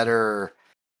been better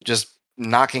just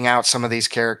knocking out some of these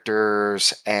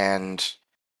characters and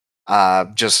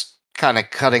just kind of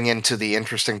cutting into the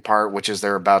interesting part, which is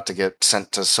they're about to get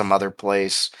sent to some other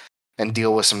place and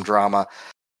deal with some drama.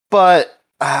 But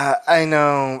I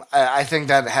know, I think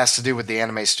that has to do with the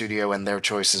anime studio and their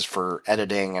choices for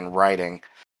editing and writing.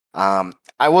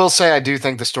 I will say I do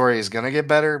think the story is going to get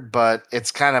better, but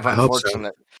it's kind of I hope so.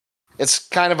 unfortunate. It's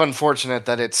kind of unfortunate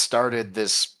that it started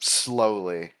this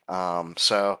slowly.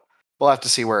 So we'll have to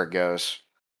see where it goes.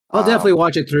 I'll Um, definitely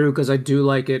watch it through because I do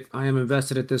like it. I am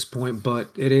invested at this point, but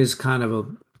it is kind of a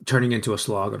turning into a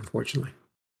slog, unfortunately.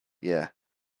 yeah.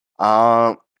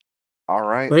 Um, all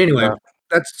right. But anyway,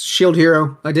 that's Shield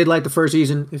Hero. I did like the first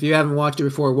season. If you haven't watched it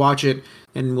before, watch it,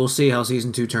 and we'll see how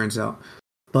season two turns out.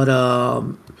 But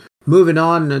moving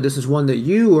on, this is one that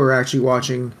you are actually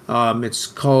watching. It's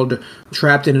called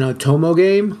Trapped in an Otomo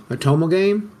Game. Otomo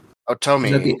Game. Is that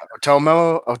Otomi, the?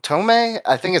 Otome.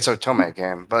 I think it's Otome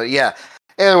game, but yeah.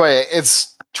 Anyway,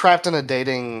 it's trapped in a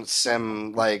dating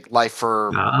sim. Like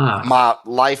Ah,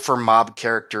 life for mob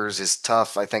characters is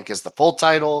tough. I think is the full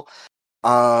title.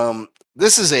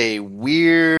 This is a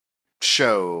weird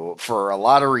show for a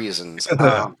lot of reasons.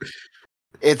 there's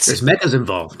It's mechas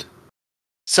involved.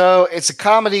 it's a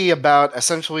comedy about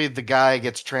essentially the guy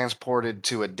gets transported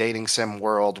to a dating sim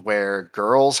world where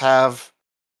girls have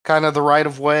kind of the right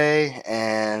of way,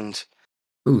 and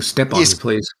Ooh, step on me, he's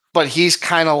please. but he's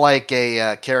kind of like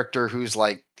a character who's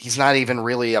like he's not even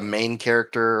really a main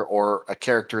character or a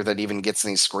character that even gets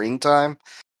any screen time.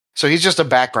 So he's just a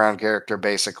background character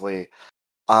basically.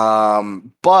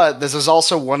 But this is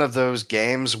also one of those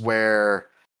games where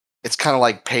it's kind of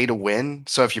like pay to win.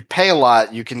 So if you pay a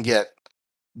lot, you can get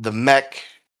the mech,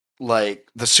 like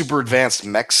the super advanced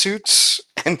mech suits,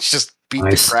 and just beat the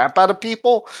Nice. crap out of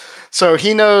people. So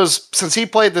he knows, since he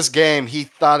played this game, he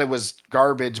thought it was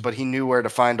garbage, but he knew where to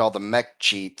find all the mech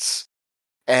cheats.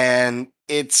 And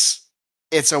it's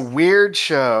a weird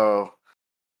show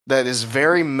that is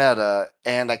very meta,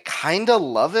 and I kind of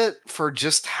love it for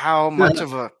just how much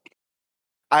of a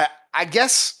I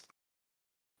guess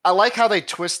I like how they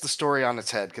twist the story on its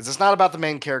head because it's not about the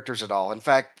main characters at all. In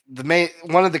fact, the main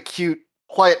one of the cute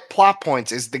plot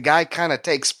points is the guy kind of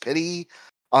takes pity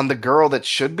on the girl that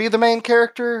should be the main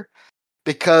character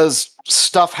because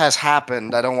stuff has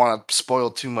happened. I don't want to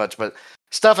spoil too much, but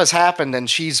stuff has happened and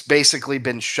she's basically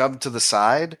been shoved to the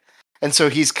side. And so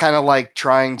he's kind of like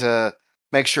trying to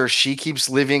make sure she keeps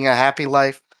living a happy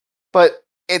life. But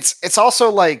it's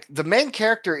also like the main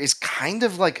character is kind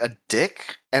of like a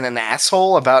dick and an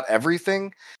asshole about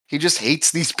everything. He just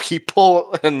hates these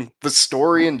people and the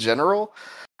story in general.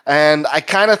 And I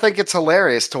kind of think it's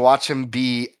hilarious to watch him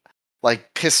be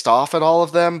like pissed off at all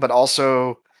of them, but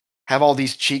also have all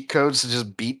these cheat codes to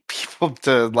just beat people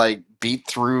to like beat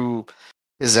through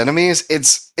his enemies.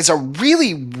 It's a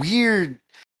really weird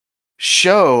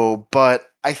show, but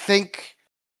I think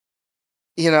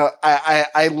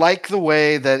I like the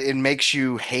way that it makes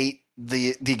you hate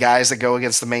the guys that go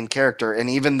against the main character. And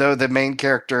even though the main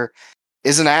character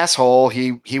is an asshole,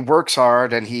 he works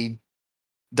hard and he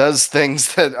does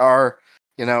things that are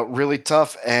really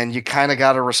tough, and you kind of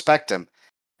got to respect him.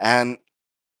 And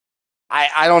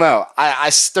I don't know.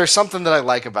 There's something that I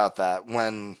like about that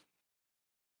when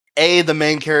the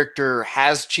main character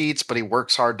has cheats, but he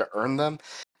works hard to earn them,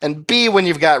 and B, when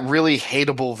you've got really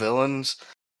hateable villains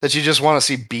that you just want to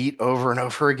see beat over and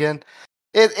over again.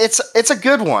 It's a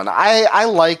good one. I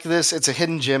like this. It's a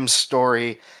hidden gem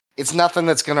story. It's nothing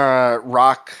that's gonna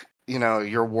rock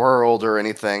your world or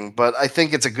anything, but I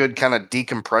think it's a good kind of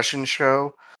decompression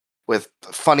show with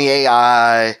funny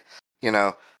AI,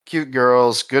 cute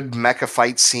girls, good mecha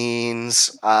fight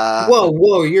scenes.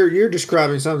 Whoa! You're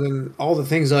describing something. All the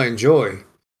things I enjoy.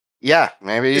 Yeah,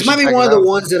 maybe this might be one of the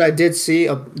ones that I did see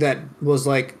that was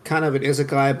like kind of an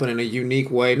isekai, but in a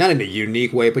unique way. Not in a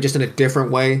unique way, but just in a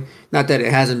different way. Not that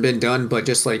it hasn't been done, but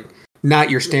just like not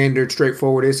your standard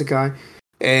straightforward isekai.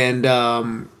 And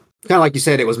kind of like you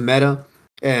said, it was meta,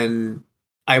 and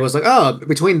I was like, oh,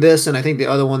 between this and I think the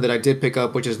other one that I did pick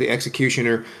up, which is the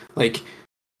Executioner, like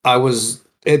I was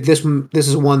this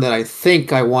is one that I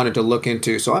think I wanted to look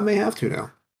into, so I may have to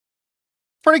now.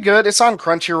 Pretty good. It's on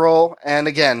Crunchyroll, and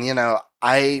again,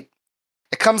 it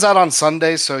comes out on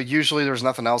Sundays, so usually there's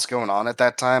nothing else going on at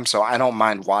that time, so I don't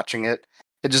mind watching it.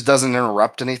 It just doesn't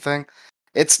interrupt anything.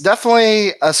 It's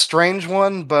definitely a strange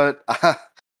one, but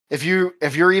if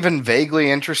you're even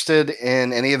vaguely interested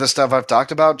in any of the stuff I've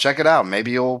talked about, check it out. Maybe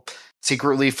you'll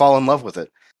secretly fall in love with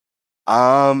it.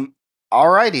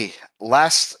 Alrighty.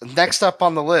 Next up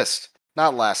on the list.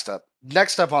 Not last up.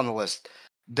 Next up on the list.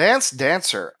 Dance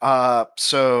Dancer.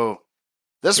 So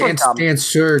this Dance one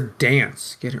Dancer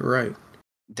Dance. Get it right.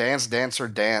 Dance Dancer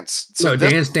Dance. So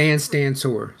Dance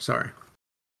Dancer. Sorry.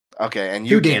 Okay, and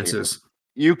you dances.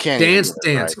 You can't dance.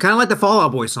 Right. Kind of like the Fall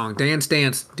Out Boy song. Dance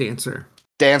Dancer.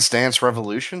 Dance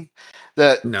Revolution.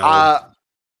 That no.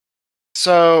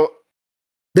 So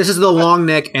this is the long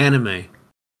neck anime.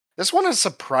 This one has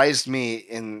surprised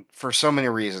me for so many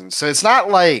reasons. So it's not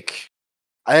like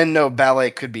I didn't know ballet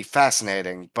could be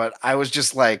fascinating, but I was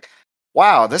just like,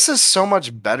 wow, this is so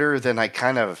much better than I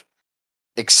kind of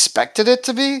expected it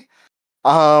to be.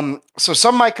 So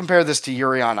some might compare this to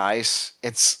Yuri on Ice.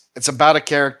 It's about a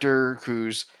character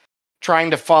who's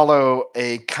trying to follow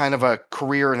a kind of a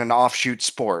career in an offshoot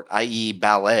sport, i.e.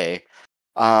 ballet.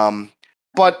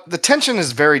 But the tension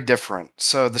is very different.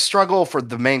 So the struggle for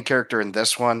the main character in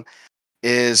this one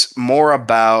is more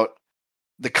about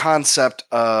the concept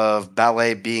of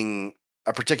ballet being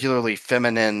a particularly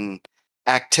feminine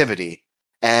activity,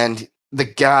 and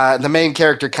the main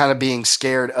character kind of being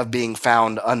scared of being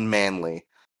found unmanly.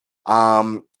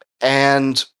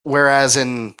 And whereas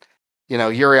in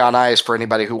Yuri on Ice, for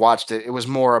anybody who watched it, it was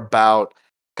more about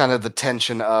kind of the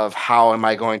tension of how am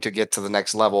I going to get to the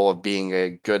next level of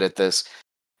being good at this.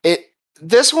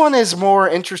 This one is more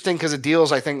interesting because it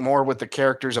deals, I think, more with the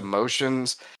character's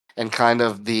emotions and kind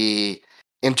of the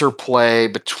interplay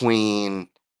between,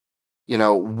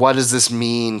 what does this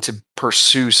mean to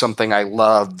pursue something I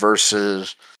love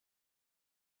versus,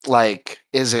 like,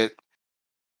 is it,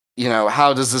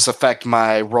 how does this affect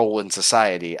my role in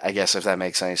society? I guess, if that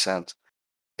makes any sense.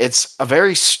 It's a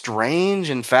very strange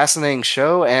and fascinating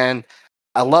show, and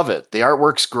I love it. The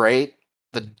artwork's great.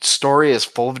 The story is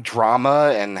full of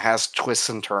drama and has twists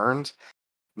and turns.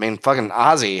 I mean, fucking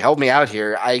Ozzy, help me out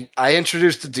here. I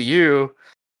introduced it to you,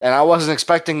 and I wasn't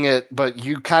expecting it, but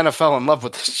you kind of fell in love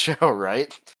with this show,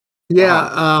 right?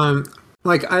 Yeah,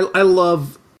 like I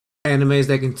love animes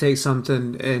that can take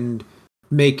something and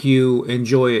make you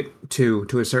enjoy it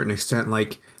to a certain extent.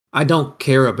 Like, I don't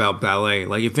care about ballet.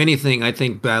 Like, if anything, I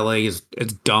think ballet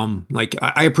it's dumb. Like,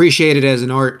 I appreciate it as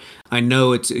an art. I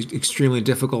know it's extremely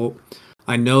difficult.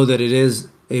 I know that it is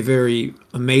a very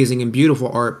amazing and beautiful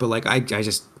art, but like I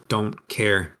just don't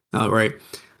care. Right.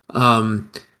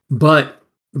 But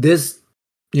this,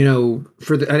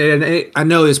 for the, and I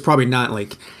know it's probably not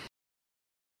like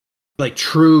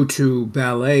true to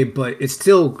ballet, but it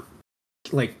still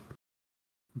like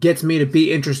gets me to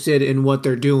be interested in what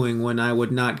they're doing when I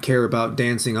would not care about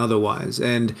dancing otherwise.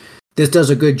 And this does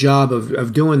a good job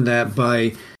of doing that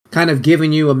by kind of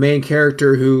giving you a main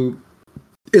character who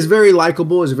is very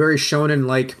likable, is very shonen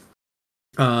like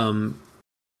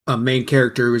a main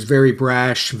character who is very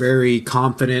brash, very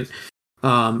confident.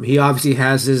 He obviously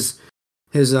has his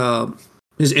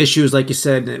issues, like you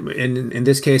said. In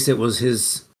this case, it was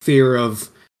his fear of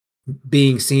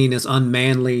being seen as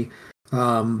unmanly.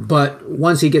 But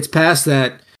once he gets past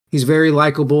that, he's very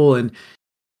likable. And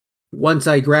once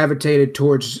I gravitated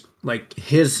towards like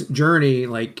his journey,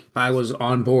 like I was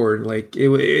on board. Like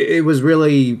it was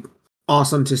really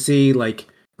awesome to see like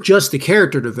just the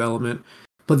character development.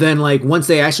 But then like once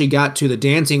they actually got to the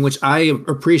dancing, which I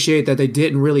appreciate that they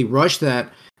didn't really rush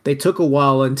that. They took a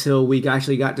while until we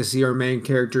actually got to see our main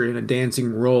character in a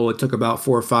dancing role. It took about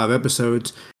 4 or 5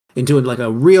 episodes into like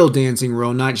a real dancing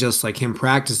role, not just like him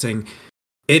practicing.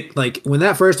 It like when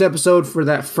that first episode for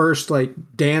that first like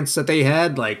dance that they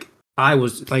had, like I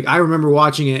was like I remember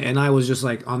watching it and I was just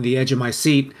like on the edge of my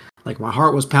seat. Like my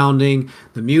heart was pounding,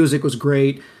 the music was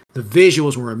great, the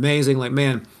visuals were amazing. Like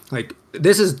man, like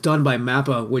this is done by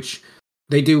Mappa, which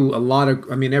they do a lot of.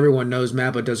 I mean, everyone knows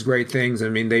Mappa does great things. I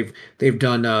mean, they've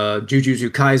done Jujutsu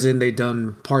Kaisen. They've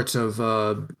done parts of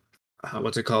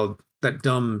what's it called? That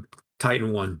dumb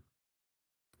Titan one.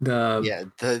 The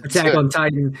Attack on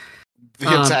Titan.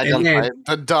 The Attack on Titan.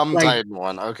 The dumb like, Titan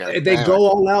one. Okay. They go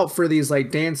all out for these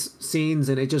like dance scenes,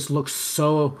 and it just looks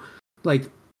so like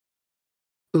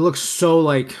it looks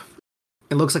like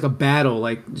a battle.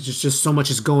 Like just so much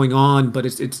is going on, but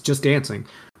it's just dancing,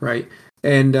 right?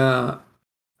 And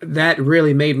that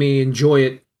really made me enjoy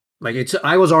it. Like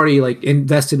I was already like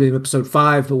invested in episode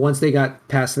 5, but once they got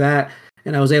past that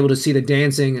and I was able to see the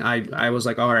dancing, I was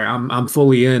like, all right, I'm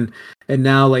fully in. And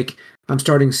now like I'm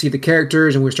starting to see the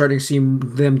characters and we're starting to see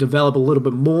them develop a little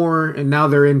bit more. And now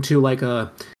they're into like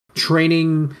a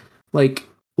training, like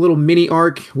little mini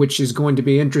arc, which is going to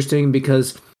be interesting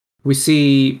because we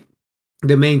see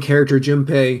the main character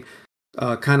Junpei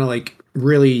kind of like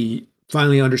really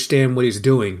finally understand what he's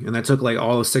doing. And that took like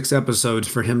all of 6 episodes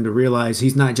for him to realize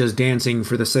he's not just dancing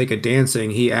for the sake of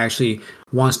dancing. He actually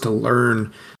wants to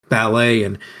learn ballet.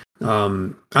 And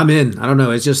I'm in. I don't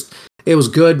know. It was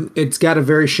good. It's got a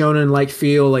very shonen-like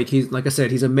feel. Like like I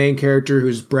said, he's a main character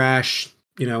who's brash,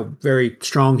 very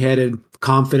strong-headed,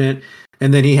 confident.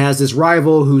 And then he has this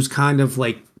rival who's kind of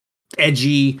like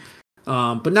edgy,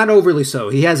 but not overly so.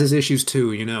 He has his issues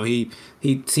too.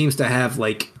 He seems to have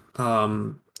like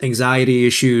anxiety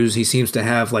issues. He seems to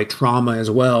have like trauma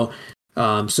as well.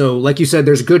 So like you said,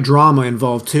 there's good drama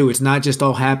involved too. It's not just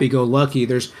all happy-go-lucky.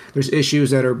 There's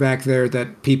issues that are back there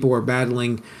that people are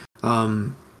battling.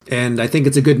 And I think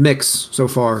it's a good mix so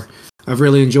far. I've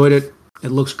really enjoyed it. It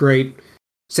looks great.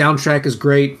 Soundtrack is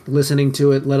great. Listening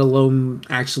to it, let alone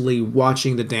actually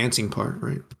watching the dancing part,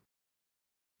 right?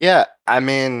 Yeah, I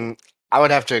mean, I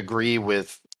would have to agree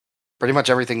with pretty much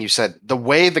everything you said. The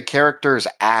way the characters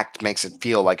act makes it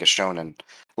feel like a shonen.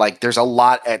 Like there's a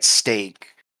lot at stake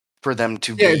for them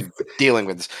to be dealing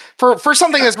with this. For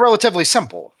something that's relatively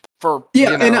simple.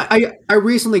 And I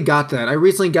recently got that. I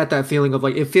recently got that feeling of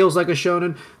like it feels like a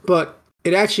shonen, but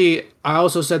it actually I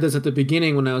also said this at the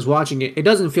beginning when I was watching it. It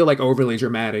doesn't feel like overly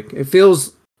dramatic. It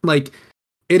feels like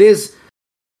it is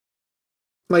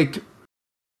like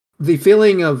the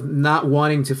feeling of not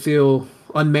wanting to feel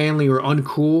unmanly or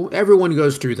uncool. Everyone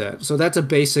goes through that. So that's a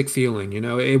basic feeling,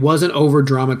 It wasn't over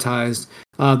dramatized.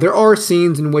 There are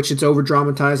scenes in which it's over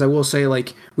dramatized. I will say,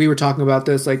 like, we were talking about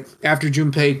this, like, after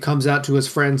Junpei comes out to his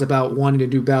friends about wanting to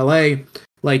do ballet,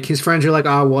 like, his friends are like,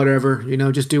 whatever,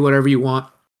 just do whatever you want.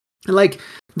 And, like,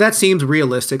 that seems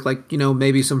realistic. Like,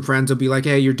 maybe some friends will be like,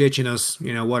 hey, you're ditching us,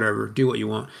 whatever, do what you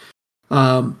want.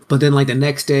 But then, like, the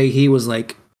next day, he was,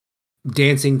 like,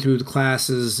 dancing through the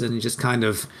classes and just kind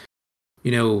of,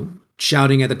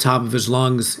 shouting at the top of his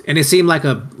lungs. And it seemed like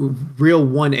a real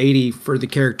 180 for the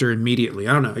character immediately.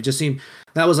 I don't know. It just seemed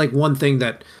that was like one thing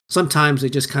that sometimes they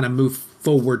just kind of move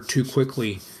forward too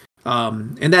quickly.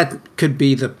 And that could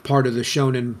be the part of the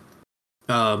shonen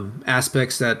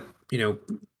aspects that,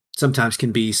 sometimes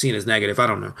can be seen as negative. I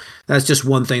don't know. That's just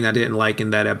one thing I didn't like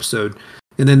in that episode.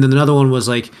 And then another one was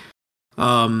like,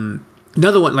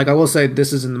 another one, like I will say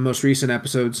this is in the most recent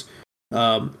episodes.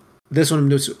 This one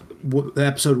was the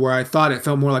episode where I thought it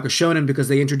felt more like a shonen because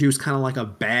they introduced kind of like a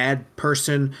bad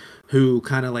person who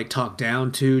kind of like talked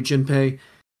down to Junpei.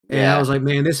 And I Yeah. was like,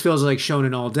 man, this feels like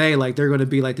Shonen all day. Like they're gonna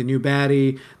be like the new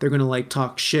baddie. They're gonna like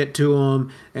talk shit to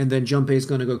him, and then Junpei's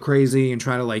gonna go crazy and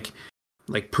try to like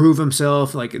prove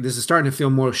himself. Like this is starting to feel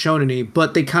more shonen-y,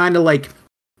 but they kind of like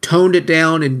toned it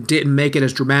down and didn't make it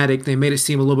as dramatic. They made it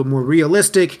seem a little bit more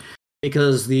realistic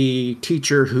because the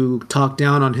teacher who talked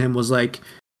down on him was like,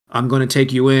 I'm going to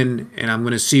take you in and I'm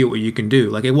going to see what you can do.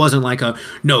 Like it wasn't like a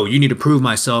no, you need to prove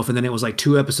myself, and then it was like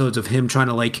 2 episodes of him trying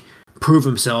to like prove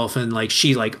himself, and like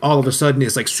she like all of a sudden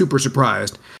is like super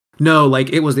surprised. No, like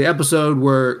it was the episode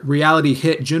where reality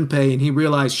hit Junpei and he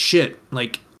realized shit,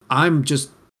 like I'm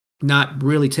just not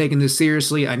really taking this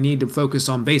seriously. I need to focus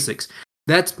on basics.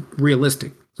 That's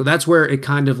realistic. So that's where it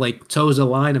kind of like toes the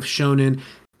line of shonen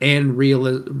and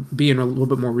being a little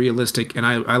bit more realistic, and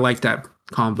I like that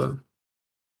combo.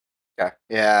 Okay.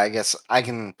 Yeah, I guess I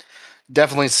can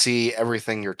definitely see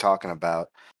everything you're talking about.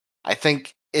 I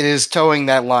think it is towing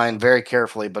that line very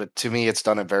carefully, but to me, it's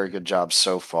done a very good job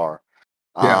so far.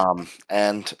 Yeah.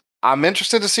 And I'm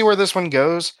interested to see where this one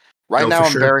goes. Right Oh, now, for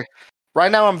sure.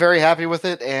 I'm very happy with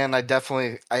it, and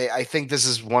I think this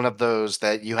is one of those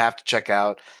that you have to check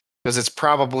out because it's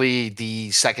probably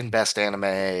the second best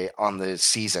anime on the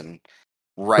season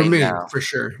For right me, now. for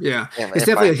sure. Yeah. It's If I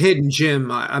definitely a hidden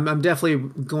gem. I'm definitely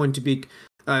going to be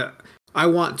uh, I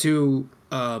want to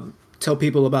tell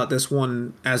people about this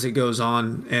one as it goes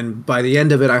on, and by the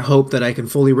end of it I hope that I can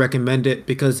fully recommend it,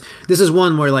 because this is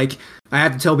one where like I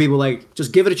have to tell people like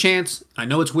just give it a chance. I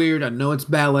know it's weird. I know it's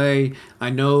ballet.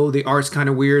 I know the art's kind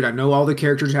of weird. I know all the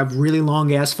characters have really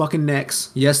long ass fucking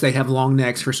necks. Yes, they have long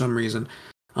necks for some reason.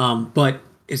 But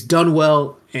it's done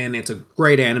well and it's a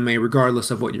great anime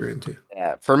regardless of what you're into.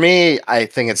 Yeah, for me, I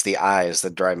think it's the eyes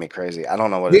that drive me crazy. I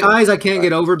don't know what The it is. eyes I can't But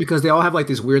get over because they all have like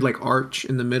this weird like arch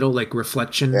in the middle, like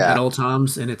reflection at yeah. all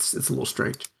times, and it's a little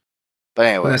strange. But But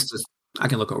anyway, that's just I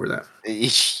can look over that.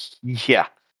 yeah.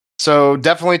 So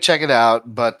definitely check it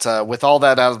out. But with all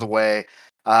that out of the way,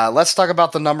 let's talk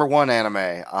about the number one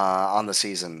anime on the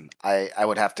season. I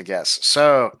would have to guess.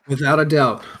 So Without a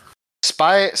doubt.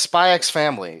 Spy X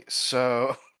Family.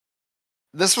 So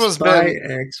this was Spy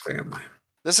been X Family.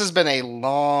 this has been a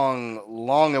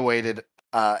long awaited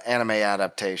anime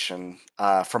adaptation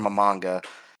from a manga,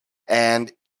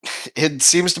 and it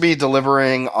seems to be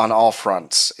delivering on all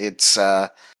fronts. It's a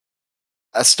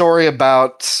story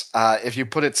about, if you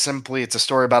put it simply, it's a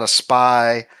story about a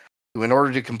spy who, in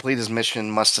order to complete his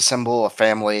mission, must assemble a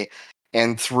family.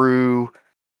 And through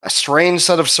a strange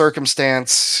set of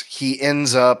circumstance, he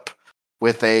ends up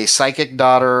with a psychic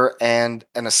daughter and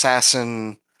an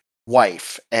assassin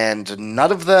wife. And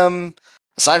none of them,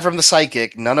 aside from the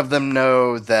psychic, none of them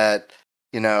know that,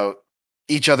 you know,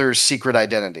 each other's secret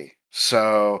identity.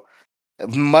 So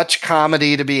much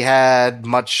comedy to be had,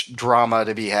 much drama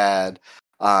to be had,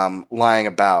 lying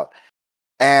about.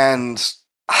 And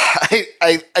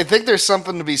I think there's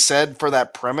something to be said for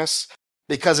that premise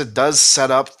because it does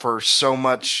set up for so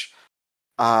much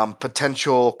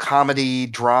potential comedy,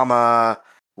 drama,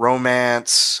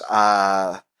 romance,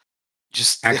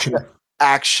 just Action.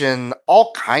 action,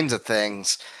 all kinds of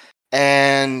things.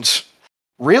 And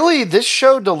really, this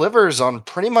show delivers on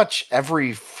pretty much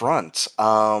every front.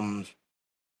 I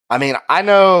mean, I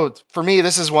know for me,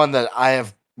 this is one that I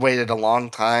have waited a long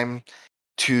time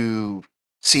to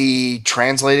see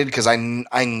translated because I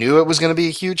knew it was going to be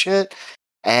a huge hit,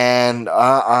 and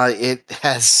it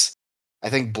has, I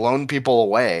think, blown people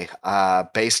away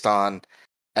based on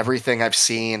everything I've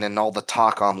seen and all the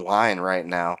talk online right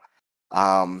now.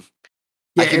 Um,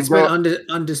 I Yeah, can it's been go,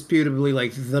 undisputably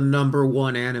like the number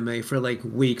one anime for like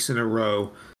weeks in a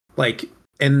row. Like,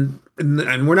 and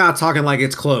we're not talking like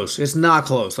it's close. It's not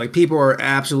close. Like people are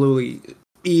absolutely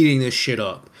eating this shit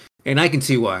up, and I can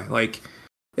see why. Like,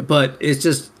 but it's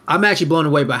just I'm actually blown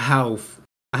away by how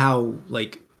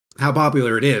like how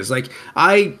popular it is. Like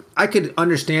I could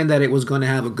understand that it was going to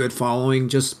have a good following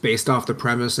just based off the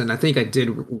premise, and I think I did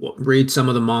read some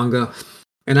of the manga,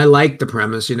 and I like the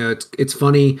premise. You know, it's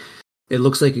funny. It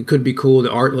looks like it could be cool.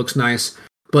 The art looks nice,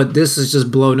 but this is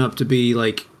just blown up to be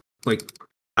like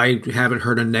I haven't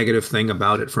heard a negative thing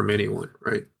about it from anyone.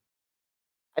 Right?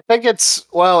 I think it's,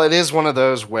 well, it is one of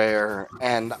those where,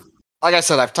 and like I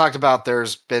said, I've talked about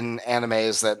there's been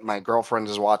animes that my girlfriend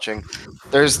is watching.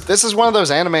 This is one of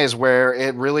those animes where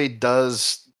it really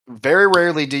does, very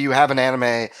rarely do you have an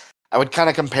anime. I would kind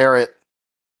of compare it,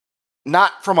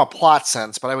 not from a plot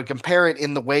sense, but I would compare it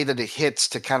in the way that it hits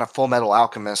to kind of Full Metal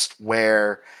Alchemist,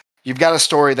 where you've got a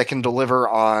story that can deliver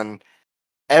on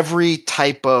every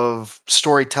type of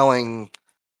storytelling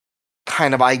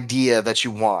kind of idea that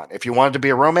you want. If you want it to be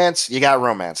a romance, you got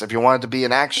romance. If you want it to be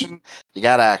an action, you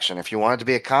got action. If you want it to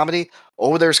be a comedy,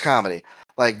 oh, there's comedy.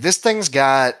 Like this thing's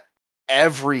got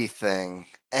everything,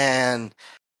 and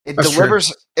it That's true.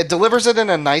 delivers. It delivers it in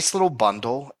a nice little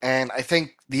bundle. And I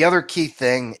think the other key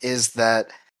thing is that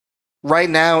right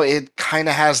now it kind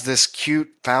of has this cute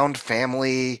found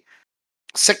family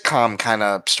sitcom kind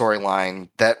of storyline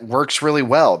that works really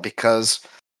well because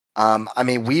I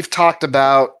mean, we've talked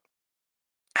about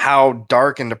how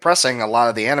dark and depressing a lot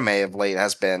of the anime of late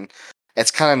has been.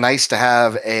 It's kind of nice to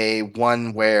have a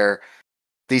one where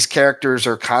these characters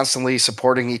are constantly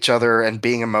supporting each other and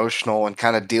being emotional and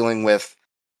kind of dealing with,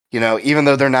 even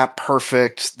though they're not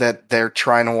perfect, that they're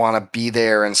trying to want to be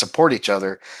there and support each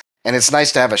other. And it's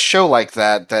nice to have a show like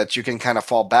that you can kind of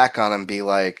fall back on and be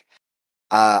like,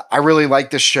 I really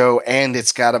like this show, and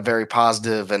it's got a very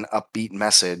positive and upbeat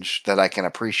message that I can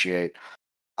appreciate.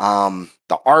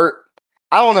 The art,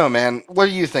 I don't know, man. What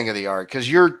do you think of the art?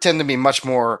 Because you tend to be much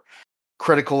more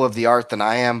critical of the art than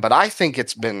I am, but I think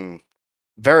it's been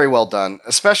very well done,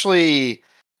 especially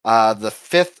the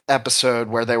fifth episode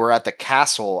where they were at the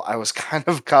castle. I was kind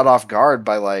of caught off guard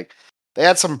by like they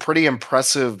had some pretty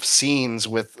impressive scenes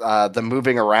with the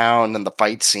moving around and the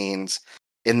fight scenes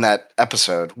in that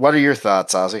episode. What are your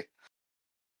thoughts, Ozzy?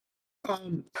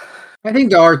 Um, I think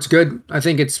the art's good. I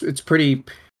think it's pretty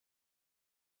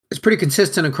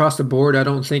consistent across the board. I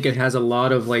don't think it has a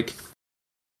lot of like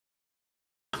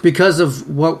because of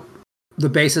what the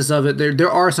basis of it.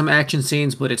 There are some action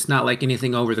scenes, but it's not like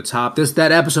anything over the top.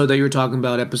 That episode that you were talking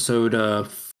about, episode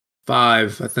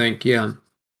 5, I think, yeah,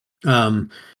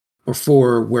 or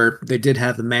 4, where they did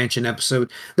have the mansion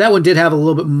episode. That one did have a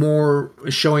little bit more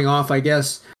showing off, I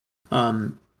guess.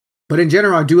 But in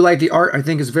general, I do like the art. I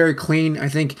think it's very clean. I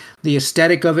think the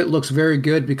aesthetic of it looks very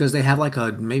good because they have like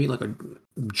maybe like a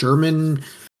German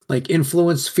like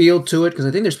influence feel to it because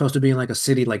I think they're supposed to be in like a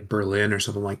city like Berlin or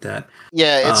something like that.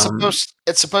 Yeah, Um,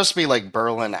 it's supposed to be like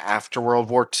Berlin after World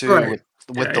War II right. with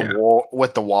Yeah, the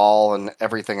yeah, wall and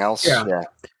everything else. yeah. Yeah.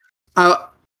 I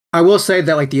I will say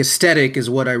that like the aesthetic is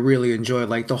what I really enjoy.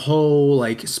 Like the whole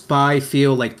like spy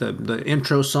feel, like the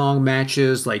intro song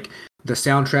matches, like the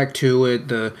soundtrack to it,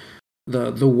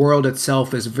 the world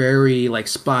itself is very like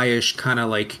spyish, kind of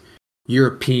like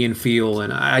European feel,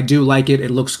 and I do like it.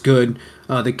 It looks good.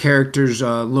 The characters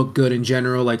look good in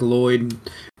general. Like Lloyd,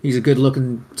 he's a good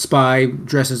looking spy,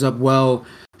 dresses up well,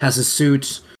 has a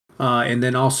suit, and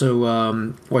then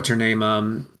also what's her name?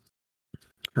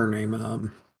 Her name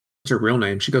what's her real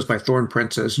name? She goes by Thorn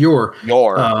Princess. Your.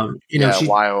 Yeah, She's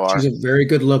YOR. a very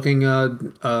good looking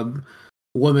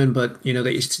woman, but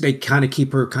they kind of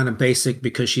keep her kind of basic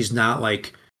because she's kind of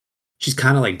like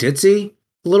ditzy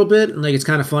a little bit, and like it's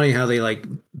kind of funny how they like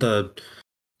the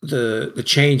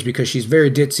change because she's very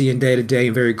ditzy in day to day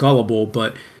and very gullible,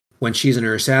 but when she's in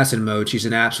her assassin mode, she's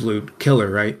an absolute killer,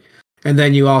 right? And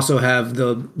then you also have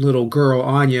the little girl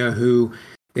Anya who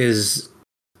is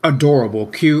adorable,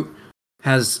 cute,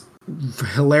 has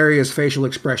hilarious facial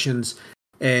expressions,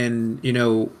 and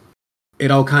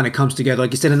it all kind of comes together,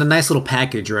 like you said, in a nice little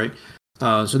package, right?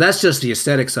 So that's just the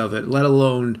aesthetics of it, let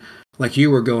alone like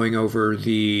you were going over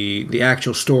the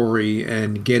actual story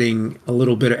and getting a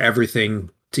little bit of everything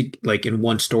to like in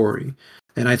one story.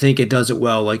 And I think it does it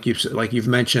well, like you've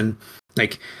mentioned,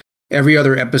 like every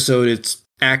other episode, it's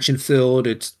action filled,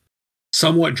 it's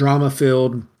somewhat drama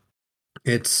filled.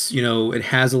 It's, it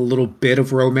has a little bit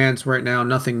of romance right now,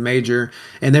 nothing major.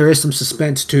 And there is some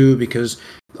suspense too, because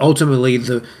ultimately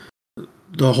the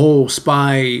whole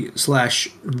spy slash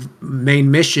main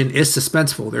mission is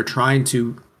suspenseful. They're trying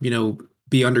to,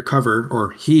 be undercover,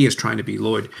 or he is trying to be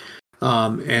Lloyd,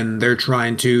 and they're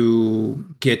trying to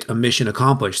get a mission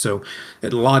accomplished. So a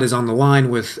lot is on the line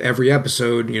with every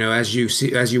episode. As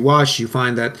you watch, you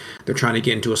find that they're trying to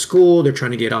get into a school. They're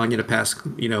trying to get Anya to pass,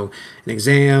 an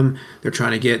exam. They're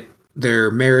trying to get their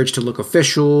marriage to look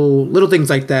official. Little things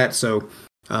like that. So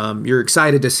you're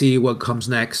excited to see what comes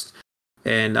next.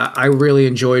 And I really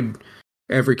enjoyed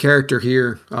every character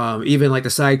here, even like the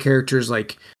side characters,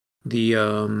 like the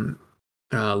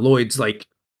Lloyd's like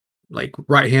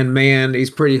right hand man. He's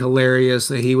pretty hilarious.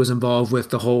 He was involved with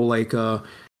the whole like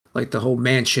the whole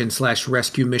mansion slash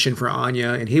rescue mission for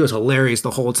Anya, and he was hilarious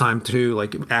the whole time too,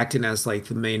 like acting as like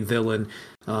the main villain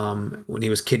when he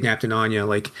was kidnapping Anya.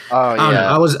 Like Oh I don't know,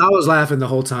 yeah. I was laughing the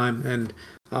whole time, and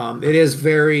it is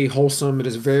very wholesome. It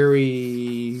is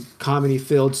very comedy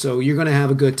filled, so you're gonna have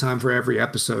a good time for every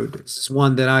episode. It's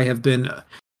one that I have been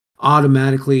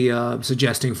automatically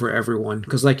suggesting for everyone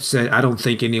because, like you said, I don't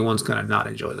think anyone's gonna not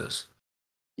enjoy this.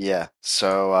 Yeah.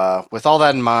 So with all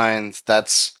that in mind,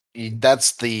 that's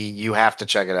that's the you have to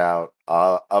check it out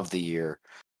of the year,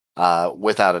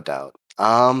 without a doubt.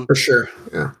 For sure.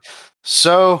 Yeah.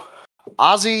 So,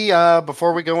 Ozzy,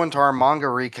 before we go into our manga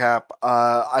recap,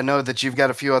 I know that you've got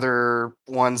a few other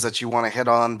ones that you want to hit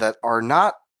on that are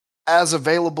not as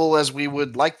available as we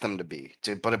would like them to be,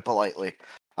 to put it politely.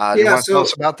 Do you Yeah. want to tell So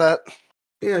us about that?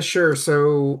 yeah, sure.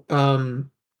 So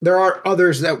there are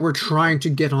others that we're trying to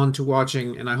get onto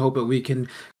watching, and I hope that we can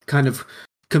kind of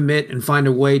commit and find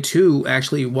a way to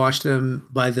actually watch them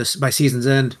by season's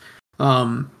end.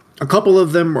 A couple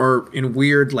of them are in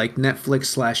weird like Netflix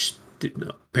slash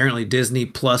apparently Disney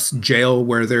Plus jail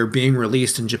where they're being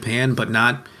released in Japan but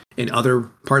not in other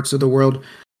parts of the world.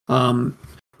 Um,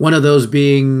 One of those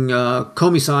being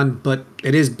Komi-san, but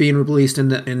it is being released in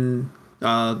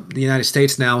the United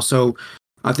States now. So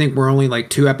I think we're only like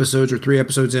 2 episodes or 3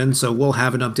 episodes in, so we'll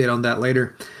have an update on that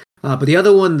later. But the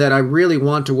other one that I really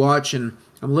want to watch, and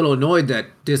I'm a little annoyed that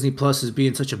Disney Plus is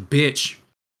being such a bitch,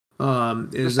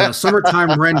 is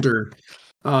Summertime Render.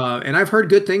 And I've heard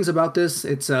good things about this.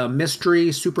 It's a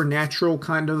mystery, supernatural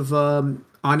kind of on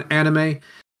anime,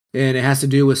 and it has to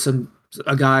do with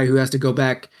a guy who has to go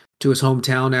back to his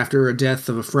hometown after a death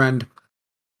of a friend.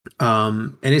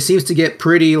 And it seems to get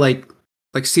pretty like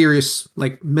serious,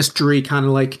 like mystery kind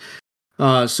of like.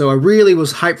 So I really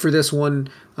was hyped for this one.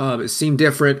 It seemed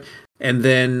different, and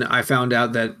then I found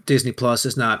out that Disney Plus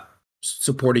is not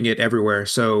supporting it everywhere.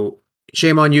 So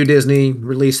shame on you, Disney.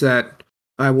 Release that.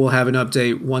 I will have an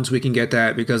update once we can get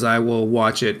that because I will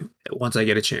watch it once I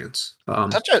get a chance.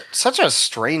 Such a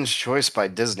strange choice by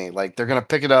Disney. Like they're gonna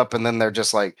pick it up and then they're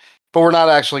just like, but we're not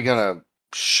actually gonna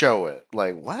show it.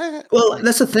 Like what? Well, Like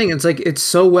that's the thing. It's like it's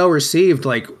so well received.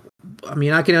 Like, I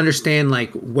mean, I can understand like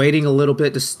waiting a little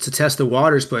bit to test the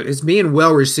waters, but it's being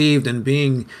well received and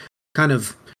being kind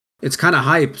of it's kind of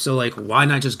hype. So like, why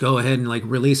not just go ahead and like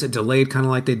release it delayed, kind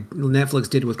of like Netflix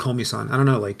did with Komi-san? I don't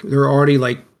know. Like they're already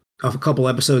like a couple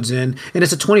episodes in, and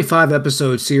it's a 25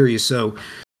 episode series. So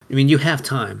I mean, you have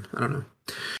time. I don't know,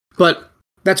 but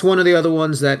that's one of the other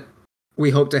ones that we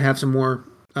hope to have some more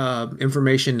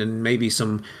information and maybe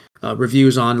some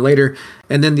reviews on later.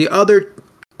 And then the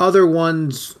other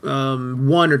ones,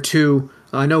 one or two.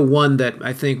 I know one that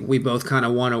I think we both kind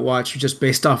of want to watch just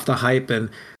based off the hype and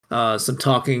some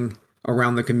talking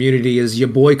around the community is your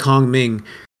boy Kong Ming.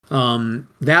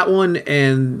 That one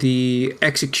and the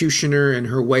Executioner and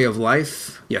Her Way of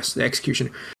Life. Yes, the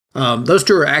Executioner. Those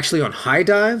two are actually on High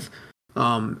Dive,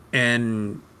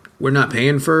 and we're not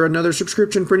paying for another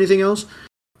subscription for anything else.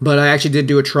 But I actually did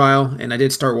do a trial, and I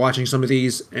did start watching some of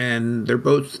these, and they're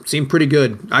both seem pretty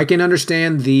good. I can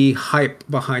understand the hype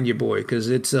behind your boy because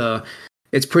it's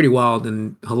pretty wild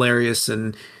and hilarious,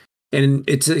 and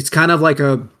it's kind of like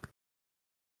a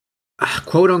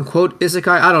quote unquote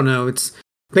isekai. I don't know. It's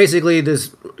basically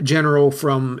this general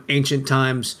from ancient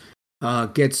times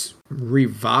gets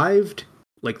revived,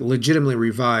 like legitimately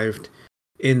revived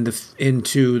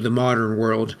into the modern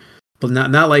world, but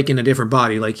not like in a different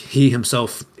body, like he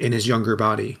himself in his younger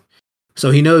body.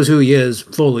 So he knows who he is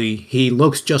fully. He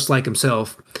looks just like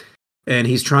himself, and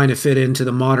he's trying to fit into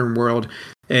the modern world.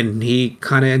 And he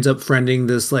kind of ends up friending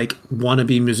this like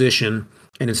wannabe musician,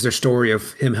 and it's their story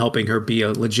of him helping her be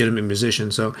a legitimate musician.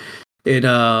 So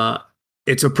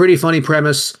it's a pretty funny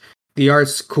premise. The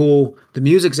art's cool. The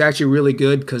music's actually really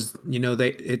good because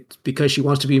because she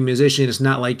wants to be a musician. It's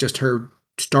not like just her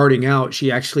starting out.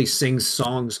 She actually sings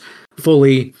songs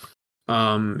fully.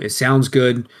 It sounds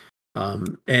good,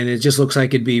 and it just looks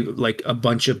like it'd be like a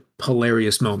bunch of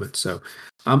hilarious moments. So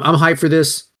I'm hyped for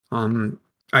this.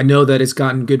 I know that it's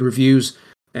gotten good reviews,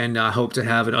 and I hope to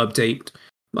have an update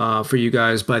for you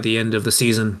guys by the end of the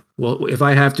season. Well, if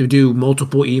I have to do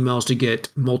multiple emails to get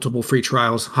multiple free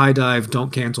trials, High Dive,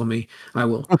 don't cancel me. I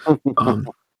will.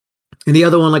 And the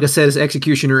other one, like I said, is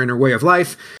Executioner and Her Way of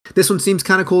Life. This one seems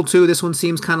kind of cool too. This one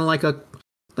seems kind of like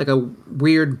a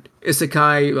weird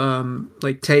isekai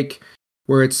like take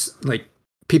where it's like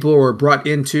people were brought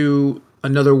into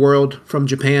another world from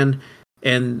Japan,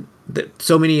 and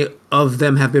so many of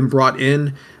them have been brought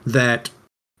in that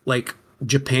like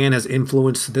Japan has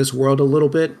influenced this world a little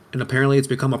bit, and apparently it's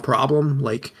become a problem.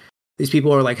 Like these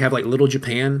people are like have like little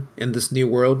Japan in this new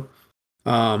world.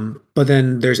 But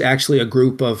then there's actually a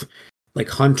group of like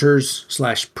hunters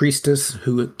slash priestess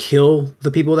who kill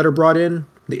the people that are brought in,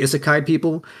 the isekai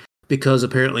people, because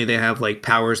apparently they have like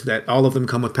powers that all of them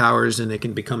come with powers and it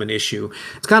can become an issue.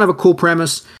 It's kind of a cool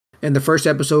premise, and the first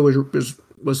episode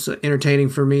was entertaining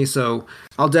for me, so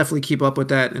I'll definitely keep up with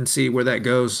that and see where that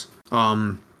goes.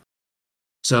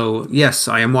 So yes,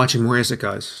 I am watching more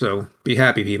isekais. So be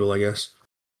happy, people. I guess.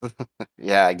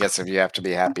 Yeah, I guess if you have to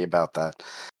be happy about that.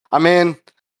 I mean,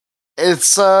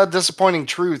 It's a disappointing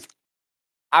truth.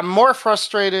 I'm more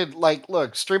frustrated. Like,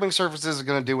 look, streaming services are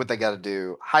going to do what they got to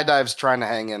do. High Dive's trying to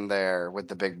hang in there with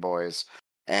the big boys,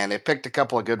 and it picked a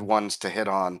couple of good ones to hit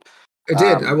on. It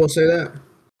did. I will say that.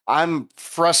 I'm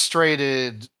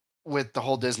frustrated with the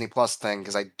whole Disney Plus thing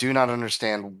because I do not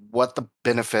understand what the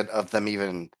benefit of them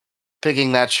even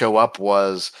picking that show up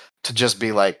was to just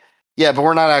be like, yeah, but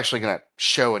we're not actually going to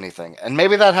show anything. And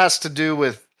maybe that has to do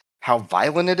with how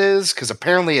violent it is because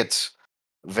apparently it's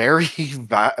very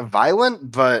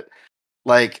violent, but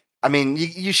like, I mean,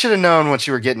 you should have known what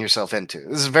you were getting yourself into.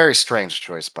 This is a very strange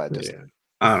choice by Disney. Yeah.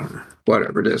 I don't know.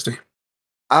 Whatever, Disney.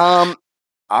 All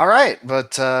right,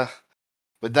 but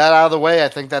with that out of the way, I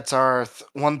think that's our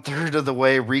 1/3 of the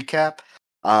way recap.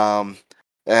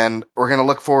 And we're gonna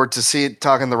look forward to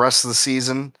talking the rest of the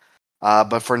season.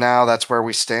 But for now, that's where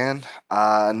we stand.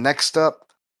 Next up,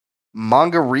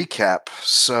 manga recap.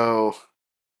 So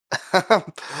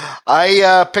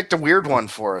I picked a weird one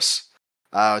for us.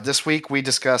 This week we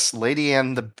discussed Lady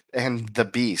and the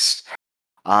Beast.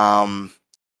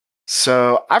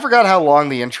 So I forgot how long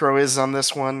the intro is on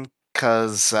this one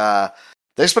because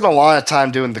they spent a lot of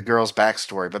time doing the girl's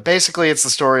backstory. But basically, it's the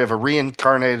story of a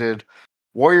reincarnated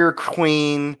warrior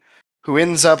queen who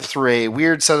ends up through a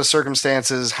weird set of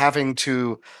circumstances having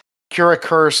to cure a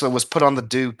curse that was put on the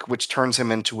Duke, which turns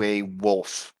him into a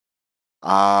wolf.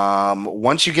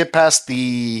 Once you get past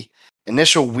the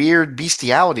initial weird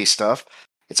bestiality stuff,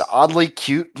 it's oddly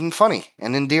cute and funny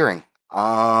and endearing.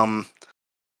 Ozzy,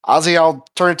 I'll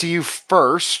turn it to you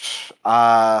first.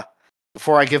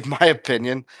 Before I give my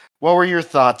opinion, what were your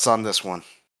thoughts on this one?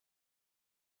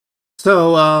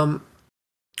 So,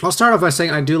 I'll start off by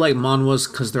saying I do like manhwas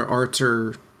because their arts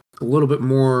are a little bit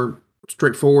more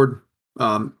straightforward.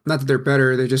 Not that they're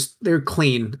better; they're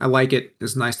clean. I like it.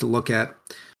 It's nice to look at.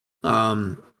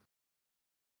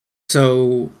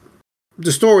 So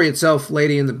the story itself,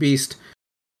 Lady and the Beast.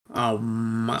 I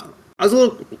was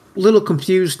a little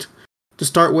confused to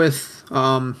start with.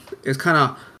 It's kind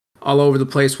of all over the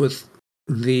place with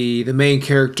the main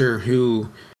character who,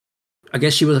 I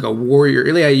guess she was like a warrior.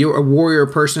 Yeah, you're a warrior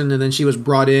person, and then she was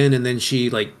brought in, and then she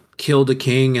like killed the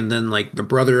king, and then like the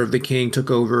brother of the king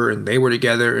took over, and they were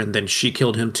together, and then she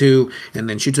killed him too, and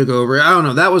then she took over. I don't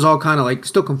know. That was all kind of like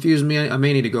still confused me. I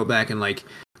may need to go back and like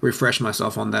refresh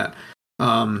myself on that.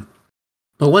 But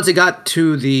once it got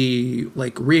to the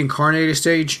like reincarnated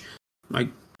stage, I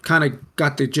kind of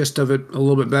got the gist of it a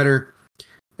little bit better.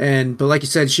 But like you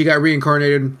said, she got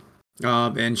reincarnated,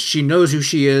 and she knows who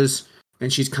she is,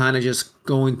 and she's kind of just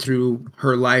going through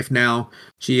her life now.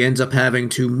 She ends up having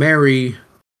to marry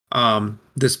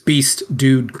this beast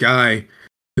dude guy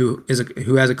who has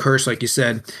a curse, like you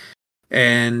said,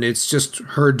 and it's just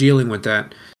her dealing with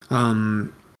that.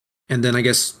 And then I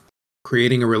guess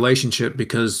creating a relationship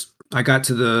because I got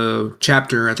to the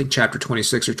chapter, I think chapter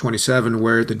 26 or 27,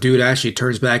 where the dude actually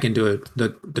turns back into the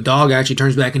dog actually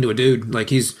turns back into a dude. Like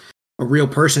he's a real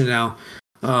person now.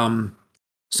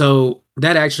 So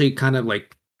that actually kind of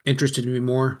like interested me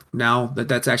more now that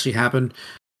that's actually happened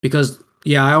because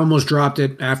yeah, I almost dropped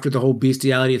it after the whole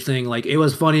bestiality thing. Like it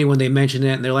was funny when they mentioned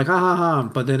it and they're like, ha ha ha.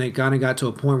 But then it kind of got to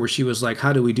a point where she was like,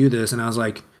 how do we do this? And I was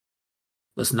like,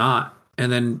 let's not.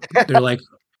 And then they're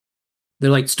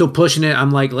like still pushing it.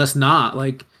 I'm like, let's not.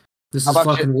 Like, this is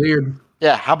fucking weird.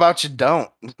 Yeah, how about you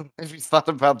don't? If you thought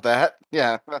about that,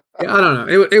 yeah. Yeah, I don't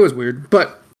know. It was weird,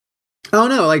 but I don't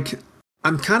know. Like,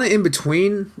 I'm kind of in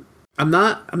between. I'm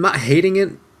not hating it,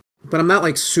 but I'm not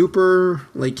like super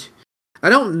like. I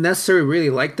don't necessarily really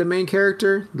like the main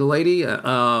character, the lady,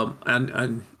 Anita.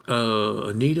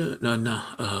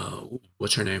 No.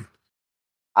 What's her name?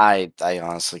 I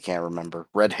honestly can't remember.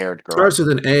 Red-haired girl. Starts with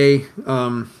an A.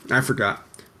 I forgot.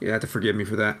 You have to forgive me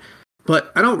for that.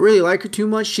 But I don't really like her too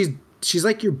much. She's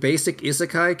like your basic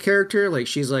isekai character. Like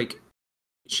she knows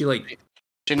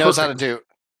how to do.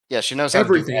 Yeah, she knows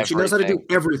everything. How to do everything. She knows how to do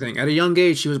everything. At a young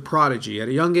age, she was a prodigy. At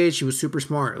a young age, she was super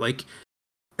smart. Like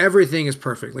everything is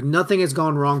perfect. Like nothing has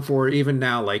gone wrong for her. Even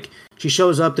now, like she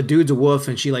shows up, the dude's a wolf,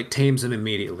 and she like tames him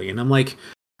immediately. And I'm like,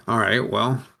 all right,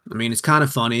 well. I mean, it's kind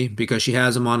of funny because she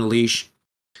has him on a leash.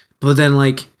 But then,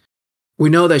 like, we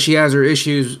know that she has her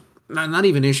issues. Not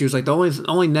even issues. Like, the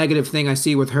only negative thing I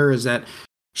see with her is that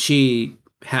she's,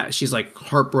 like,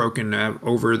 heartbroken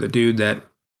over the dude that,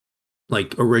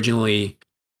 like, originally,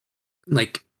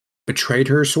 like, betrayed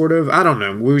her, sort of. I don't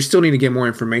know. We still need to get more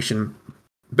information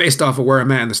based off of where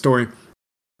I'm at in the story.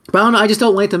 But I don't know. I just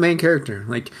don't like the main character.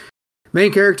 Like,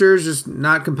 main character is just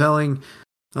not compelling.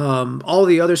 All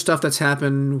the other stuff that's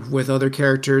happened with other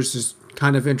characters is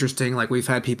kind of interesting. Like we've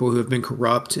had people who have been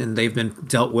corrupt and they've been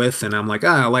dealt with, and I'm like,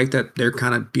 I like that they're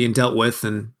kind of being dealt with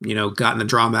and gotten the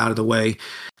drama out of the way.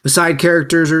 The side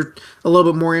characters are a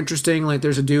little bit more interesting. Like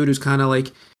there's a dude who's kind of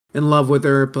like in love with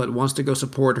her but wants to go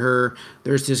support her.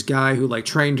 There's this guy who like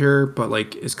trained her but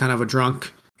like is kind of a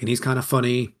drunk and he's kind of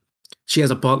funny. She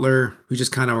has a butler who's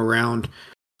just kind of around.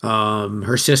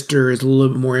 Her sister is a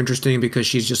little bit more interesting because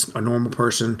she's just a normal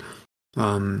person.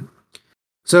 Um,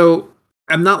 so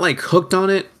I'm not like hooked on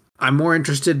it. I'm more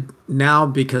interested now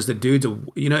because the dude's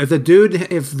if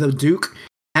the Duke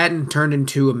hadn't turned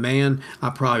into a man, I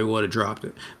probably would have dropped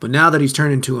it. But now that he's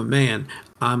turned into a man,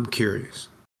 I'm curious.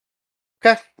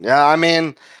 Okay. Yeah, I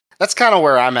mean, that's kind of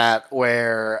where I'm at,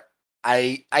 where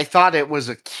I thought it was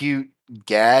a cute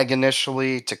gag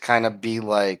initially to kind of be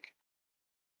like,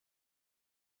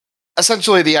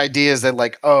 essentially the idea is that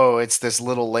like, oh, it's this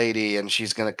little lady and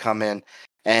she's going to come in,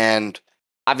 and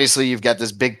obviously you've got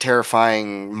this big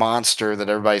terrifying monster that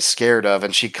everybody's scared of,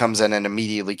 and she comes in and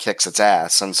immediately kicks its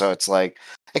ass. And so it's like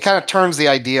it kind of turns the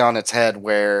idea on its head,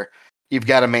 where you've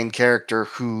got a main character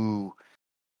who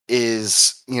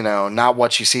is, not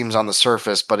what she seems on the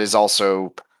surface, but is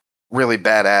also really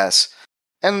badass.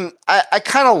 And I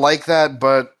kind of like that,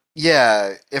 but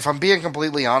yeah, if I'm being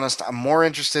completely honest, I'm more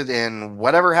interested in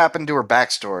whatever happened to her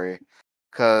backstory,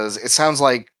 because it sounds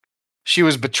like she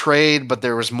was betrayed, but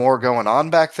there was more going on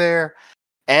back there.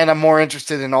 And I'm more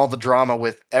interested in all the drama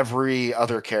with every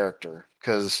other character,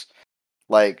 because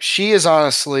like she is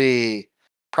honestly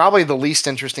probably the least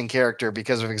interesting character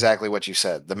because of exactly what you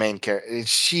said. The main character,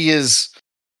 she is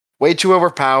way too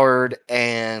overpowered,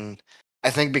 and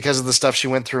I think because of the stuff she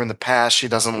went through in the past, she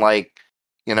doesn't like,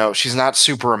 she's not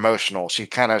super emotional. She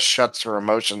kind of shuts her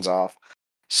emotions off.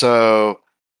 So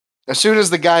as soon as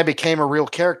the guy became a real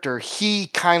character, he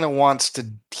kind of wants to.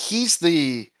 He's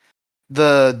the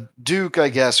Duke, I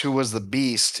guess, who was the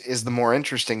Beast, is the more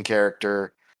interesting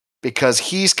character because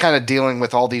he's kind of dealing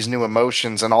with all these new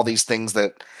emotions and all these things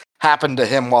that happened to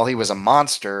him while he was a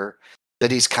monster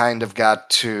that he's kind of got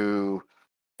to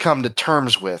come to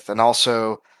terms with, and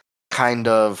also kind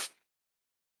of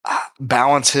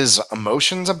balance his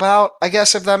emotions about, I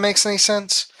guess, if that makes any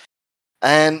sense.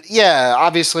 And yeah,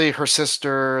 obviously her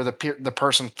sister, the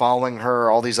person following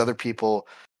her, all these other people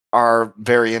are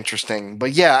very interesting.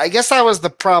 But yeah, I guess that was the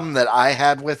problem that I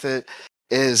had with it,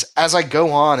 is as I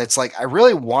go on, it's like I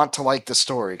really want to like the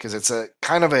story because it's a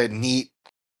kind of a neat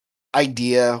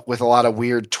idea with a lot of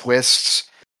weird twists,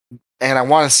 and I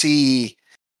want to see,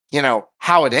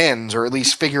 how it ends, or at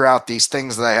least figure out these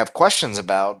things that I have questions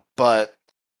about. But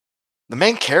the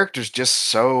main character's just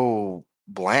so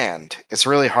bland. It's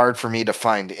really hard for me to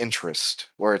find interest,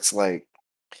 where it's like,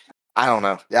 I don't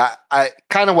know. Yeah, I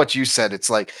kind of what you said. It's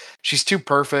like she's too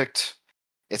perfect.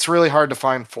 It's really hard to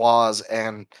find flaws,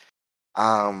 and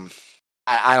um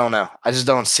I don't know. I just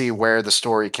don't see where the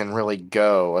story can really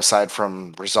go aside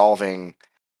from resolving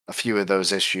a few of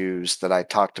those issues that I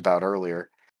talked about earlier.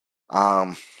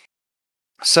 Um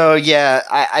so yeah,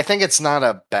 I think it's not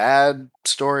a bad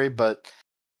story, but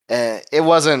it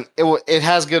wasn't. It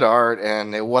has good art,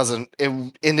 and it wasn't. It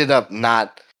ended up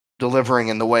not delivering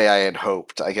in the way I had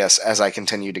hoped. I guess as I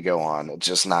continue to go on, it's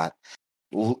just not.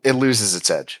 It loses its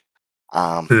edge.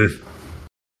 Um, Hmm.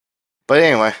 but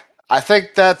anyway, I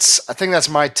think that's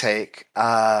my take.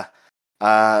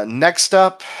 Next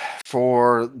up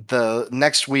for the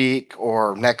next week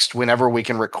or next whenever we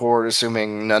can record,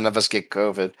 assuming none of us get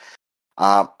COVID.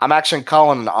 I'm actually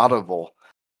calling an audible.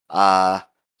 I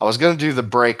was going to do The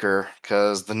Breaker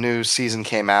because the new season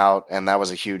came out and that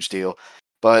was a huge deal.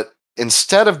 But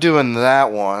instead of doing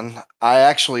that one, I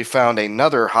actually found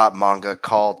another hot manga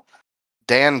called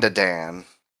Dan to Dan,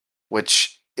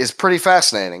 which is pretty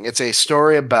fascinating. It's a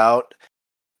story about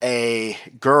a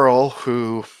girl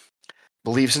who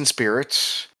believes in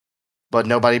spirits, but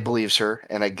nobody believes her,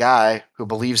 and a guy who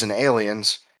believes in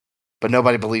aliens, but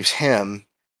nobody believes him.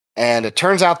 And it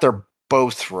turns out they're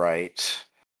both right,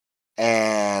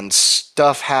 and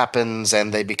stuff happens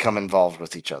and they become involved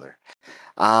with each other.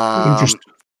 Um,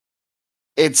 Interesting.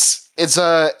 it's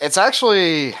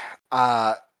actually,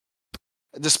 uh,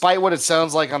 despite what it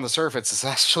sounds like on the surface, it's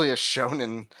actually a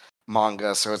shonen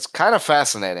manga, so it's kind of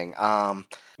fascinating. All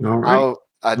right.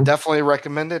 I definitely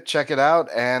recommend it. Check it out,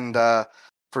 and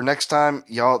for next time,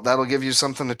 y'all, that'll give you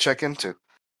something to check into.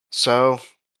 So,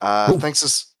 Cool. thanks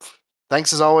as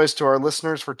always to our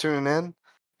listeners for tuning in.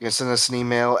 You can send us an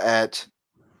email at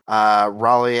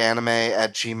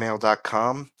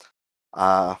raleighAnime@gmail.com.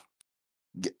 Uh,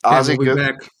 Yeah, we'll Ozzy, be good.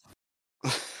 back. I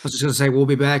was just gonna say we'll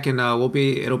be back, and it'll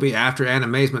be after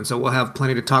Animazement, so we'll have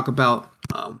plenty to talk about.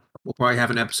 We'll probably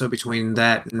have an episode between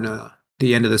that and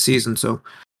the end of the season. So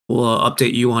we'll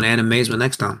update you on Animazement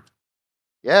next time.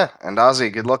 Yeah, and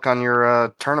Ozzy, good luck on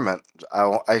your tournament.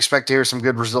 I expect to hear some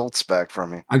good results back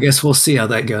from you. I guess we'll see how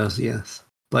that goes. Yes.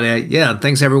 But yeah,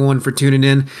 thanks everyone for tuning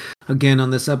in again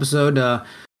on this episode.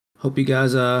 Hope you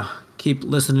guys keep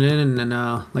listening in, and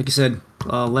like you said,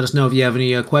 let us know if you have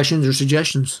any questions or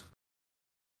suggestions.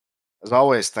 As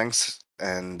always, thanks,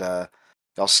 and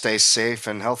y'all stay safe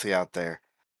and healthy out there.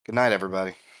 Good night,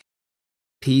 everybody.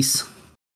 Peace.